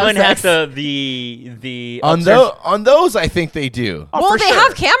definitely have Island has sex. the on those, I think they do. Oh, Well, for they sure.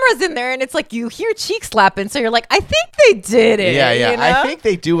 have cameras in there, and it's like you hear cheek slapping, so you're like, I think they did it. Yeah, you know? I think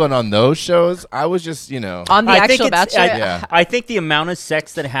they do it on those shows. I was just, on the I think actual it's- Bachelor. Yeah. I think the amount of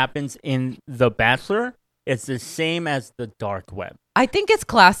sex that happens in The Bachelor is the same as the dark web. I think it's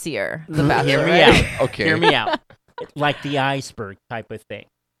classier. The Bachelor. Hear me right? out. Okay. Hear me out. Like the iceberg type of thing.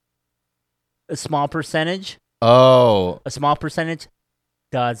 A small percentage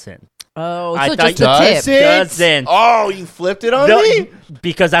doesn't. Oh, I so thought just the tip. does it? Doesn't. Oh, you flipped it on The- me?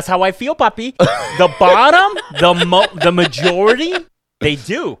 because that's how I feel, puppy. The bottom, the majority, they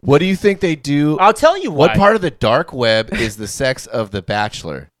do. What do you think they do? I'll tell you What why. part of the dark web is the sex of the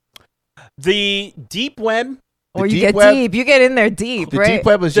Bachelor? The deep web. Or The you deep get web- deep. You get in there deep, The right? deep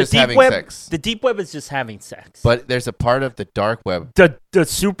web was The just deep having web. sex. The deep web is just having sex. But there's a part of the dark web. the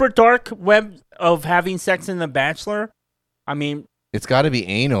super dark web of having sex in The Bachelor, I mean, It's got to be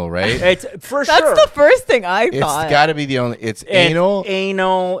anal, right? it's for That's sure. the first thing I It's thought. got to be the only. It's And anal.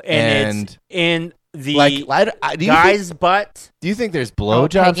 and and- it's in the Like, do you think, guy's butt. do you think there's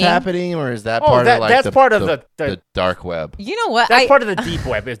blowjobs pegging? happening, or is that Oh, part that- of like that's the, part of the, the- dark web? You know what? That's part of the deep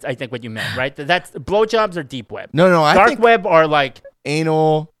web. Is I think what you meant, right? That's blowjobs or deep web. No, I Dark think web are like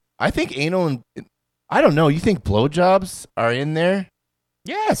anal. I think anal and I don't know. You think blowjobs are in there?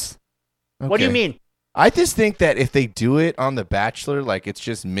 yes. What do you Okay. mean? I just think that if they do it on The Bachelor, like it's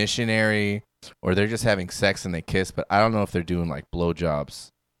just missionary, or they're just having sex and they kiss. But I don't know if they're doing like blowjobs,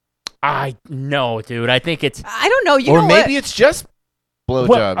 I no, dude. I think it's I don't know. You or know maybe what? it's just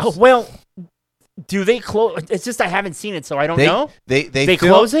blowjobs. well. Do they close? It's just I haven't seen it, so I don't know. They They film-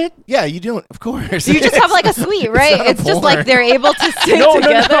 close it? Yeah, you don't. Of course. You just have like a suite, right? not a It's just porn. like they're able to stick No,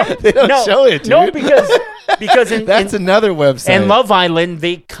 together. They don't no, show it, no, dude. because in That's another website. and Love Island,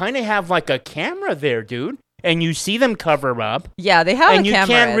 they kind of have like a camera there, dude, and you see them cover up, Yeah, they have and a you camera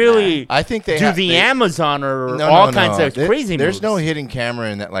can't in really I think they do have, the they, Amazon or no, all no, kinds no. of crazy There's moves. no hidden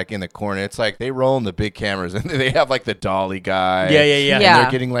camera in that, like in the corner. It's like they roll in the big cameras, and they have like the dolly guy. Yeah. And Yeah.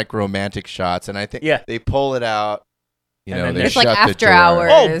 they're getting like romantic shots, and I think Yeah. they pull it out. You And know, then they there's like shut the after door.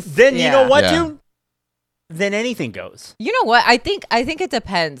 hours. Oh, then you know Yeah. what, Yeah. dude? Then anything goes. You know what? I think it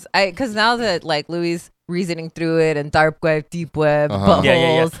depends. Because now that like Louis reasoning through it and dark web, deep web, Uh-huh.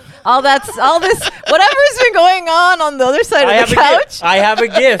 buttholes, Yeah. all this, whatever's been going on the other side I of have the a couch, gift. I have a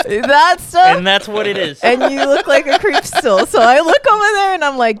gift, that stuff, and that's what it is. and you look like a creep still. So I look over there and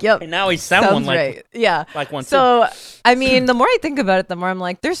I'm like, yep, And now he's someone sounds like right. Yeah. one too. So I mean, the more I think about it, the more I'm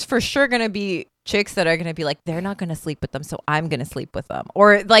like, there's for sure gonna be chicks that are gonna be like, they're not gonna sleep with them, so I'm gonna sleep with them,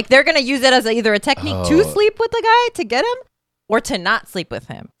 or like they're gonna use it as either a technique to Oh. sleep with the guy to get him, or to not sleep with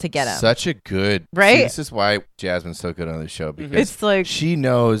him to get him. Such a good Right? See, this is why Jasmine's so good on the show because It's like she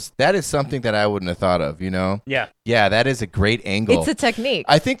knows that is something that I wouldn't have thought of. You know? Yeah. Yeah, that is a great angle. it's a technique.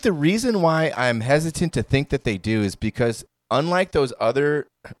 I think the reason why I'm hesitant to think that they do is because unlike those other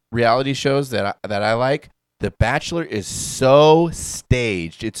reality shows that I like, The Bachelor is so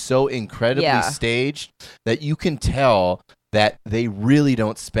staged. It's so incredibly Yeah. staged that you can tell that they really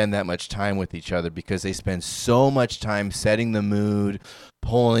don't spend that much time with each other because they spend so much time setting the mood,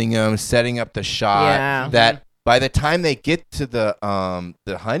 pulling them, setting up the shot Yeah. that by the time they get to the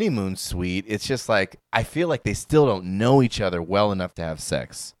honeymoon suite, it's just like I feel like they still don't know each other well enough to have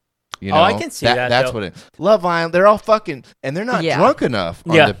sex. You know? Oh, I can see that, That's though. what it. Love Island, they're all fucking, and they're not Yeah. drunk enough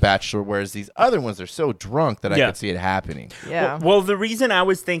on Yeah. The Bachelor, whereas these other ones are so drunk that I Yeah. could see it happening. yeah. Well, the reason I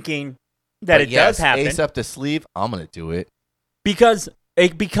was thinking that But it yes, does happen Ace up the sleeve, I'm gonna do it. because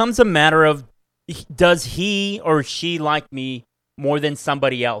it becomes a matter of does he or she like me more than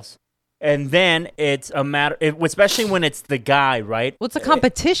somebody else, and then it's a matter, especially when it's the guy, right? Well, it's a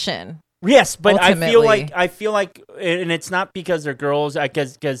competition. Yes, but Ultimately. I feel like, and it's not because they're girls.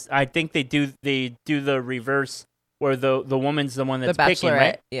 Because I think they do the reverse where the woman's the one that's The picking, Bachelorette,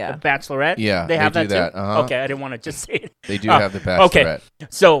 right? yeah. The Bachelorette. Yeah, they have they do that that, too. uh-huh. Okay, I didn't want to just say it. They do Ah, have The Bachelorette. Okay,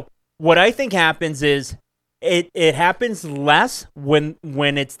 so what I think happens is it happens less when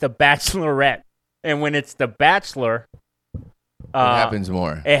it's the Bachelorette, and when it's the Bachelor, It happens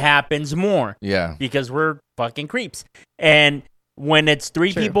more. It happens more Yeah. because we're fucking creeps. And when it's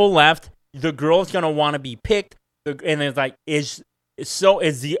three True. people left, the girl's gonna want to be picked. And it's like, is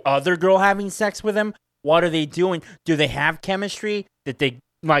the other girl having sex with him? What are they doing? Do they have chemistry? That they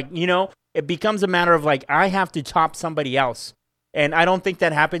like? It becomes a matter of like, I have to top somebody else. And I don't think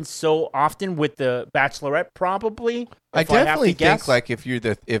that happens so often with the Bachelorette. Probably, I if have to definitely think guess. like if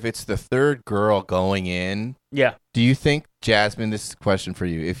it's the third girl going in, yeah. do you think, Jasmine, this is a question for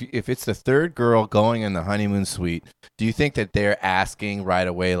you. If it's the third girl going in the honeymoon suite, do you think that they're asking right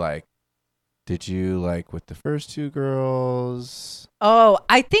away, like, Did you like with the first two girls? Oh,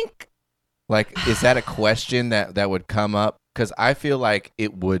 I think Like, is that a question that would come up? Because I feel like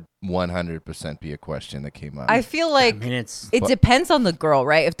it would 100% be a question that came up. I feel like I mean, it's it depends on the girl,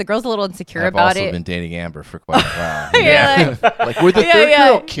 right? If the girl's a little insecure I've about also it. been dating Amber for quite a while. Yeah, like would the Yeah, third yeah.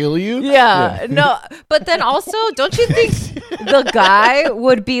 girl kill you? Yeah, no, but then also, don't you think the guy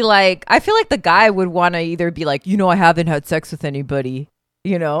would be like? I feel like the guy would want to either be like, I haven't had sex with anybody,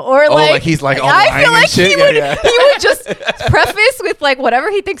 or Oh, like he's like all I lying feel like and shit? he Yeah, would yeah. he would just preface with like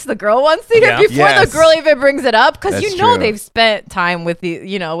whatever he thinks the girl wants to hear Yeah. before Yes. the girl even brings it up, because That's true. they've spent time with the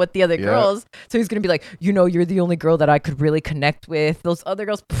with the other Yeah. girls, so he's gonna be like, you're the only girl that I could really connect with. Those other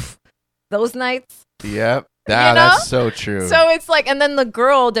girls, those nights. Yep. know? That's so true. So it's like, and then the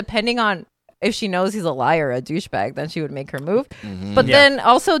girl, depending on if she knows he's a liar, a douchebag, then she would make her move. Mhm. But Yeah. then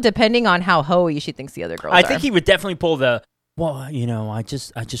also depending on how hoey she thinks the other girls I are. think he would definitely pull the. Well, I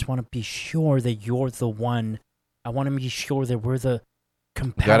just want to be sure that you're the one. I want to be sure that we're the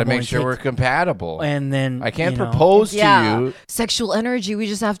compatible. Got to make and sure take- we're compatible. And then I can't you know, propose Yeah. to you. Sexual energy, we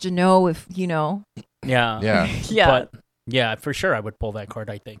just have to know if, Yeah. Yeah. Yeah. But yeah, for sure, I would pull that card.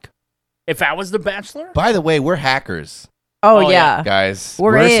 I think if I was the Bachelor. By the way, we're hackers, oh, Oh, yeah. yeah. guys.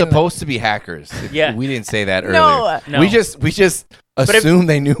 We're We're in. supposed to be hackers. Yeah. We didn't say that earlier. No. No. We just if- assumed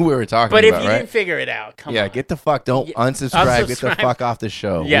they knew we were talking But if about, you right? didn't figure it out, come Yeah, on. get the fuck. Don't Yeah, unsubscribe. Get the unsubscribe. fuck off the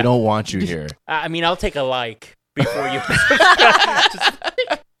show. Yeah. We don't want you here. I mean, I'll take a like before you.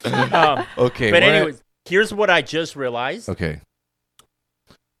 Okay. But we're at- anyways, here's what I just realized Okay.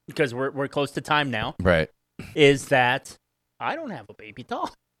 because we're close to time now. Right. Is that I don't have a baby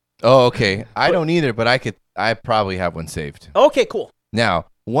doll. Oh, okay. I don't either, but I probably have one saved. Okay, cool. Now,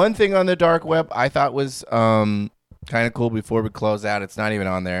 one thing on the dark web I thought was kind of cool before we close out. It's not even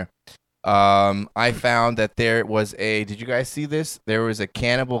on there. I found that there was did you guys see this? There was a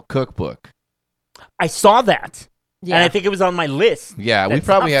cannibal cookbook. I saw that, Yeah. and I think it was on my list. Yeah, we That's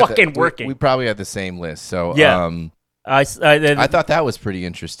probably not had fucking working. We probably had the same list. So Yeah. I I thought that was pretty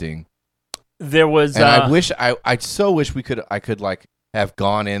interesting. there was. And I so wish I could like have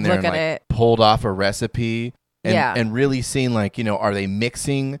gone in there Look and at like it. pulled off a recipe and Yeah. and really seen like, are they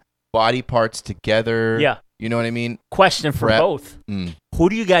mixing body parts together? Yeah. You know what I mean? Question for Prep. both. Mm. Who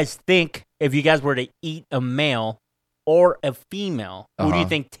do you guys think, if you guys were to eat a male or a female, who do you Uh-huh.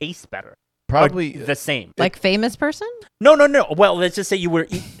 think tastes better? Probably Or the same. like famous person? No. Well, let's just say you were.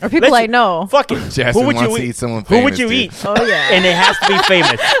 Or people Let's- I know? Fuck it. Jasmine Who would wants you to eat? eat someone Who would famous, you dude. eat? Oh, yeah. And it has to be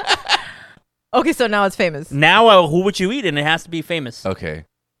famous. Okay, so now it's famous. Now, who would you eat? And it has to be famous. Okay.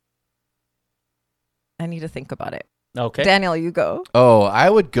 I need to think about it. Okay. Daniel, you go. Oh, I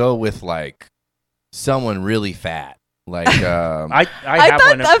would go with like someone really fat. Like I I have thought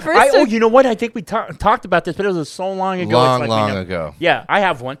one. that first Oh, took- you know what? I think we talked about this, but it was so long ago. it's like we long never- ago. Yeah, I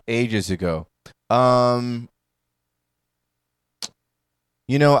have one. Ages ago.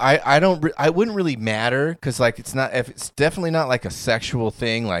 I wouldn't really matter because like it's definitely not like a sexual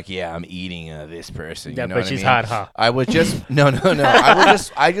thing. Like, yeah, I'm eating this person. Yeah, you know but what she's I hot, mean? huh? I would just no.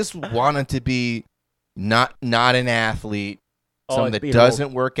 I just wanted to be not an athlete, Oh, someone it'd that be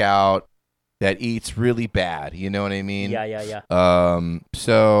doesn't work out, that eats really bad. You know what I mean? Yeah.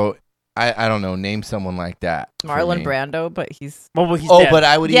 So I don't know. Name someone like that. for Marlon me. Brando, but he's Well, he's Oh, dead. but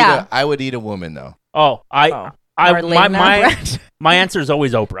I would Yeah. eat a woman though. Oh, Marlena Brando. my answer is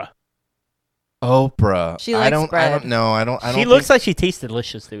always Oprah. Oprah. She I likes don't bread. know. I don't She looks like she tastes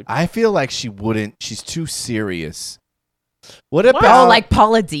delicious, dude. I feel like she wouldn't. She's too serious. What about Oh, like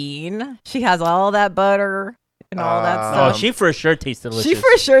Paula Dean. She has all that butter and all that Oh, stuff. she for sure tastes delicious. She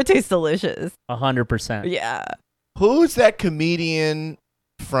for sure tastes delicious. 100%. Yeah. who's that comedian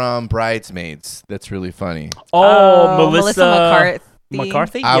from Bridesmaids that's really funny? Oh, Melissa McCarthy.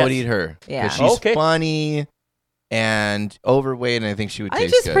 McCarthy? I would Yes. eat her. Yeah. She's Okay. funny and overweight, and I think she would I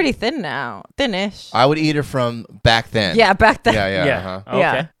taste think she's good. pretty thin now. Thinnish. I would eat her from back then. Yeah, back then. Yeah. Yeah. Uh-huh. Okay.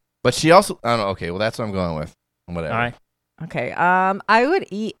 Yeah. But she also. I don't know. Okay. Well, that's what I'm going with. Whatever. All right. Okay. I would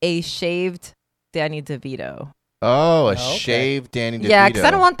eat a shaved Danny DeVito. Oh, a Okay. shaved Danny DeVito. Yeah, because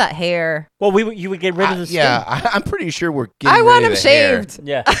I don't want that hair. Well, you would get rid of the skin. I'm pretty sure we're getting I want rid him of the hair. shaved.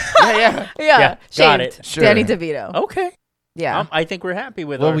 Yeah. Yeah. Yeah, got shaved. it. Sure. Danny DeVito. Okay. Yeah. I think we're happy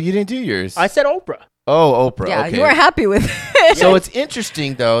with Well, our... you didn't do yours. I said Oprah. Oh, Oprah. Yeah, okay. you were happy with it. So it's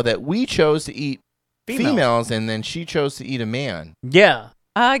interesting though that we chose to eat Females. females, and then she chose to eat a man. Yeah.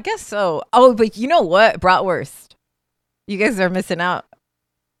 I guess so. Oh, but you know what? Bratwurst. You guys are missing out.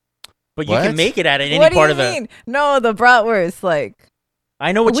 But you What? can make it at any What part do of you the... mean? No, the bratwurst, like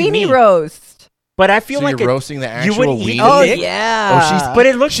I know what you weenie mean. roast. But I feel So like you're roasting the you would actual eat weenie. Oh dick? yeah. but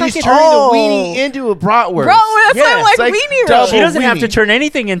it looks She's like it. turning Oh. the weenie into a bratwurst. Bro, that's Yeah, why I'm like it's like weenie double roast. She doesn't have to weenie. turn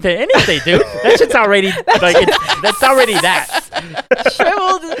anything into anything, dude. That shit's already like that's already that.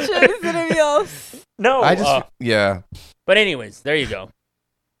 Shriveled and shit instead of else. No, I just yeah. but anyways, there you go.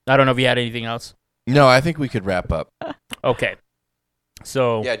 I don't know if you had anything else. No, I think we could wrap up. Okay,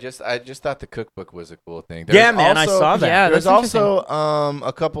 so Yeah, I just thought the cookbook was a cool thing. yeah, There's man, I also- saw that. Yeah, There's that's also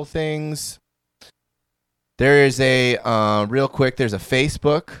a couple things. There is a real quick. There's a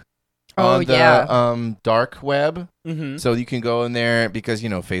Facebook Oh, on the yeah. dark web, Mm-hmm. so you can go in there because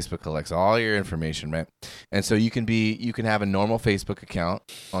Facebook collects all your information, right? And so you can have a normal Facebook account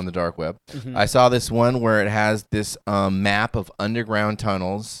on the dark web. Mm-hmm. I saw this one where it has this map of underground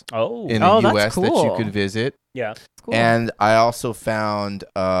tunnels Oh, in the Oh, that's U.S. that you cool. could visit. yeah. Cool. And I also found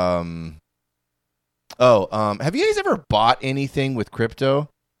have you guys ever bought anything with crypto?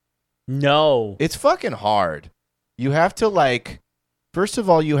 No. It's fucking hard. You have to first of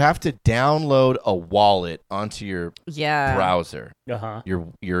all, you have to download a wallet onto your yeah. browser. Uh-huh.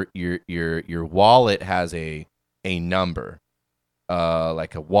 Your wallet has a number.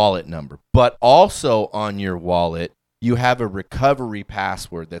 Like a wallet number. But also on your wallet, you have a recovery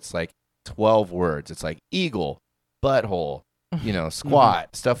password that's like 12 words. It's like eagle, butthole,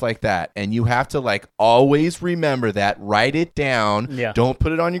 squat, stuff like that. And you have to always remember that, write it down. Yeah. Don't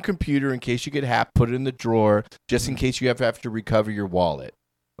put it on your computer in case you get hacked, put it in the drawer just in case you have to recover your wallet.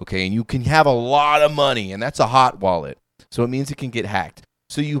 Okay, and you can have a lot of money, and that's a hot wallet. So it means it can get hacked.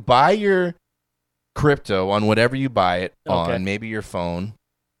 So you buy your crypto on whatever you buy it Okay. on, maybe your phone,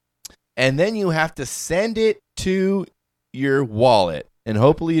 and then you have to send it to your wallet, and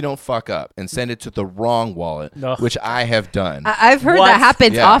hopefully you don't fuck up and send it to the wrong wallet, Ugh. which I have done. I've heard What? that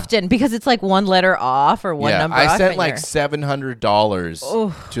happens Yeah. often because it's like one letter off or one number I off. sent and like you're- $700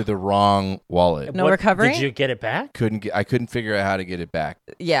 Oof. to the wrong wallet. No recovery? Did you get it back? I couldn't figure out how to get it back.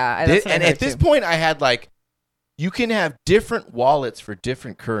 Yeah. That's what I And heard at this too. point, I had you can have different wallets for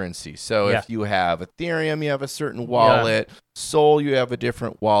different currencies. So Yeah. if you have Ethereum, you have a certain wallet. Sol, you have a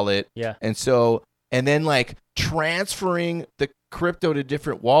different wallet. Yeah. And so, and then transferring the crypto to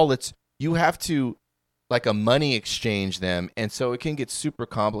different wallets, you have to a money exchange them. And so it can get super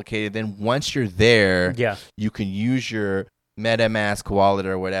complicated. Then once you're there, Yeah. you can use your MetaMask wallet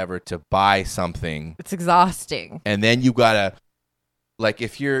or whatever to buy something. It's exhausting. And then you gotta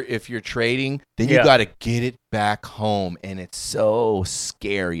if you're trading, then you Yeah. gotta get it back home, and it's so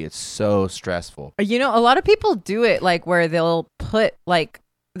scary. It's so stressful. A lot of people do it where they'll put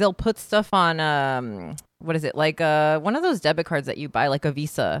stuff on what is it? One of those debit cards that you buy, like a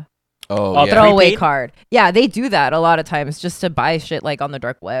Visa Oh Oh, yeah. throwaway Prepaid? card. Yeah, they do that a lot of times just to buy shit on the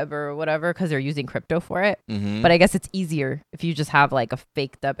dark web or whatever because they're using crypto for it. Mhm. But I guess it's easier if you just have a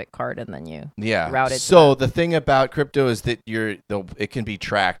fake debit card and then you Yeah. routed to So the thing about crypto is that it can be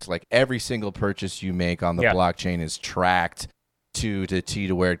tracked. Every single purchase you make on the Yeah. blockchain is tracked to the T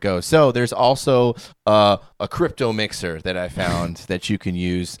to where it goes. So there's also a crypto mixer that I found that you can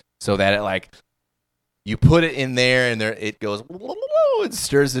use so that it you put it in there and it goes, it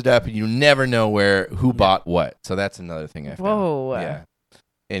stirs it up, and you never know who bought what. So that's another thing I found. Whoa. Yeah.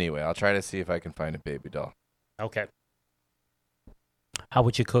 Anyway, I'll try to see if I can find a baby doll. Okay. How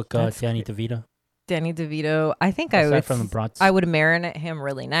would you cook That's Danny DeVito? Danny DeVito. I think I Aside would from the brats. I would marinate him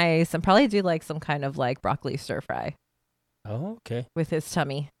really nice and probably do some kind of broccoli stir fry Oh, okay. with his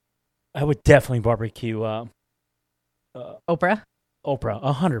tummy. I would definitely barbecue Oprah? Oprah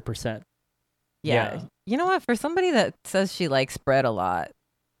 100%. Yeah. Yeah. You know what? For somebody that says she likes bread a lot,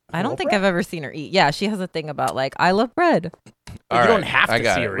 I don't think Oprah? I've ever seen her eat. Yeah, she has a thing about I love bread. All You don't right, have I to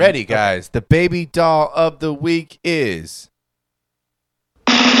got see it. her eat. Ready, Okay. guys. The baby doll of the week is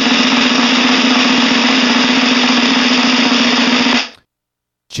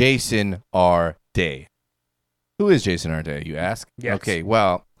Jason R. Day. Who is Jason R. Day, you ask? Yes. Okay,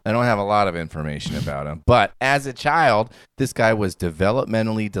 well, I don't have a lot of information about him, but as a child, this guy was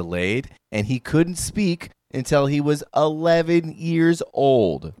developmentally delayed and he couldn't speak until he was 11 years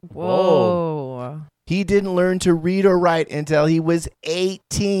old. Whoa. He didn't learn to read or write until he was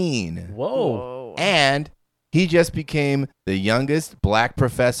 18. Whoa. And he just became the youngest black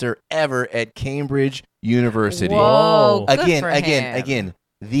professor ever at Cambridge University. Whoa. Good Again, for again, him.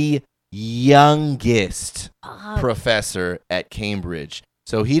 the youngest Fuck. professor at Cambridge.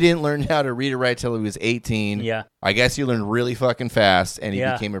 So he didn't learn how to read or write till he was 18. Yeah. I guess he learned really fucking fast, and he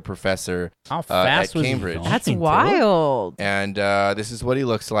Yeah. became a professor. How fast at was Cambridge. he going, That's dude? wild. And this is what he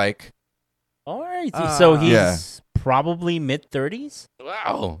looks like. All right. So he's Yeah. probably mid-30s?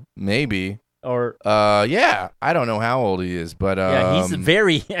 Wow, maybe. Or Yeah, I don't know how old he is, but yeah, he's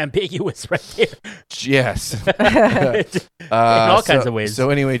very ambiguous right there. yes, In all kinds of ways. So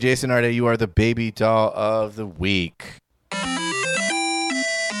anyway, Jason Arde, you are the baby doll of the week.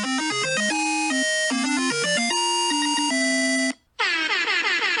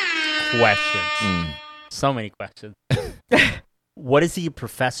 Questions. So many questions. What is he a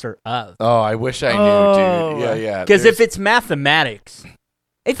professor of? Oh, I wish I knew, Oh. dude. Yeah. Because if it's mathematics,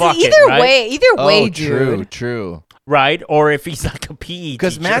 It's Fuck it, either right? way. Either way, dude. True. right? Or if he's like a PE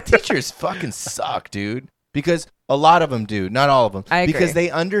Because teacher. math teachers fucking suck, dude. Because a lot of them do, not all of them. I agree. Because they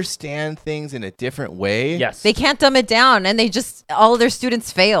understand things in a different way. Yes. They can't dumb it down, and they just all of their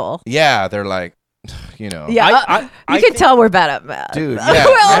students fail. Yeah, they're like, you know. Yeah, I you can think- tell we're bad at math, Dude, yeah.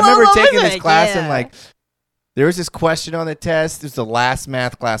 Well, I remember what taking was this it? class and Yeah. like, there was this question on the test. It was the last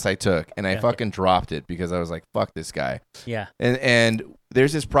math class I took, and I Yeah. fucking dropped it because I was like, fuck this guy. Yeah. And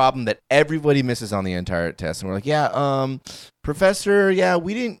there's this problem that everybody misses on the entire test. And we're like, yeah, professor, yeah,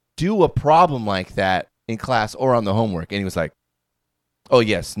 we didn't do a problem like that in class or on the homework. And he was like, oh,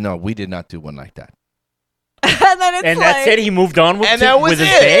 yes, no, we did not do one like that. and then it's And like, that's it. He moved on with, And that was with his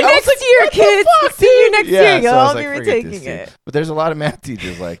it. day. I was next year, kids. See you next year. so I You'll was all like, be forget this retaking dude. it. But there's a lot of math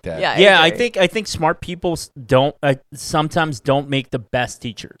teachers like that. Yeah, Yeah, I agree. think smart people don't sometimes don't make the best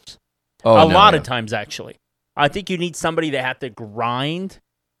teachers. Oh, a no, lot no. of times, actually. I think you need somebody that have to grind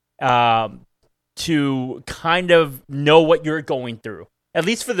to kind of know what you're going through. At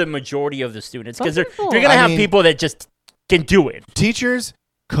least for the majority of the students, because Some you're people- going to I have mean- people that just can do it. Teachers,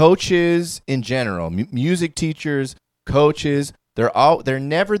 coaches in general, music teachers, coaches, they're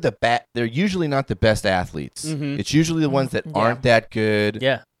never the they're usually not the best athletes. Mhm. It's usually the ones that Yeah. aren't that good,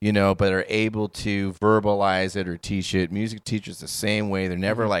 Yeah. you know, but are able to verbalize it or teach it. Music teachers the same way. They're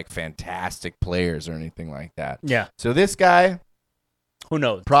never like fantastic players or anything like that. Yeah. So this guy, Who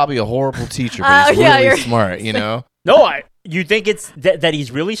knows? probably a horrible teacher, but he's yeah, really you're- smart, you know? No, you think it's that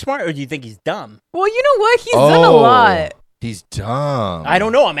he's really smart, or do you think he's dumb? Well, you know what? He's done a lot. He's dumb. I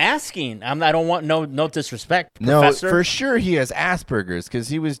don't know. I'm asking. I don't want no disrespect, No, Professor. for sure he has Asperger's because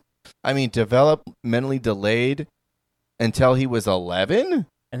he was, developmentally delayed until he was 11.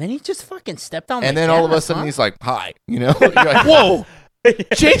 And then he just fucking stepped on. And the then all of a gas, sudden huh? he's like, hi, you know? You're like, whoa,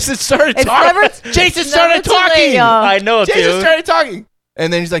 Jason started It's talking. never- Jason it's started never too late, talking. y'all. I know, Jason dude. started talking.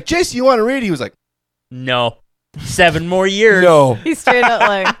 And then he's like, Jason, you want to read? He was like, No, 7 more years. no. He's straight up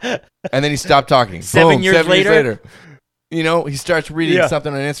like, And then he stopped talking. 7 Boom, years 7 years later? later. You know, he starts reading Yeah.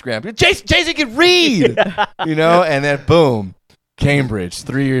 something on Instagram. Jason can read. You know, and then boom, Cambridge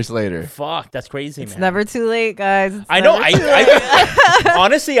 3 years later. Fuck, that's crazy, it's man. never too late, guys. It's I know. never too late. I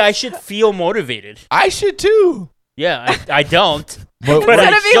honestly, I should feel motivated. I should too. Yeah, I don't. But But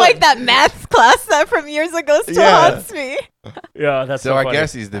Instead I of being should. like that math class that from years ago still Yeah. haunts me. Yeah, that's so so I funny.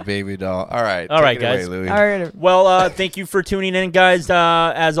 guess he's the baby doll. All right. All take right, it away, guys. Louis. All right. Well, thank you for tuning in, guys.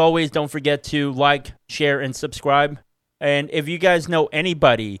 As always, don't forget to like, share, and subscribe. And if you guys know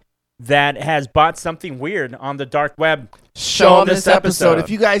anybody that has bought something weird on the dark web, Show them this episode. If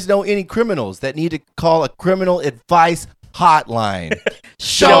you guys know any criminals that need to call a criminal advice hotline,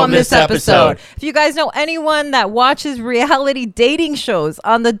 Show them this episode. If you guys know anyone that watches reality dating shows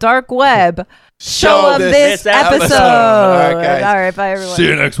on the dark web, show them this episode. All right, guys. All right, bye, everyone. See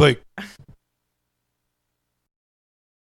you next week.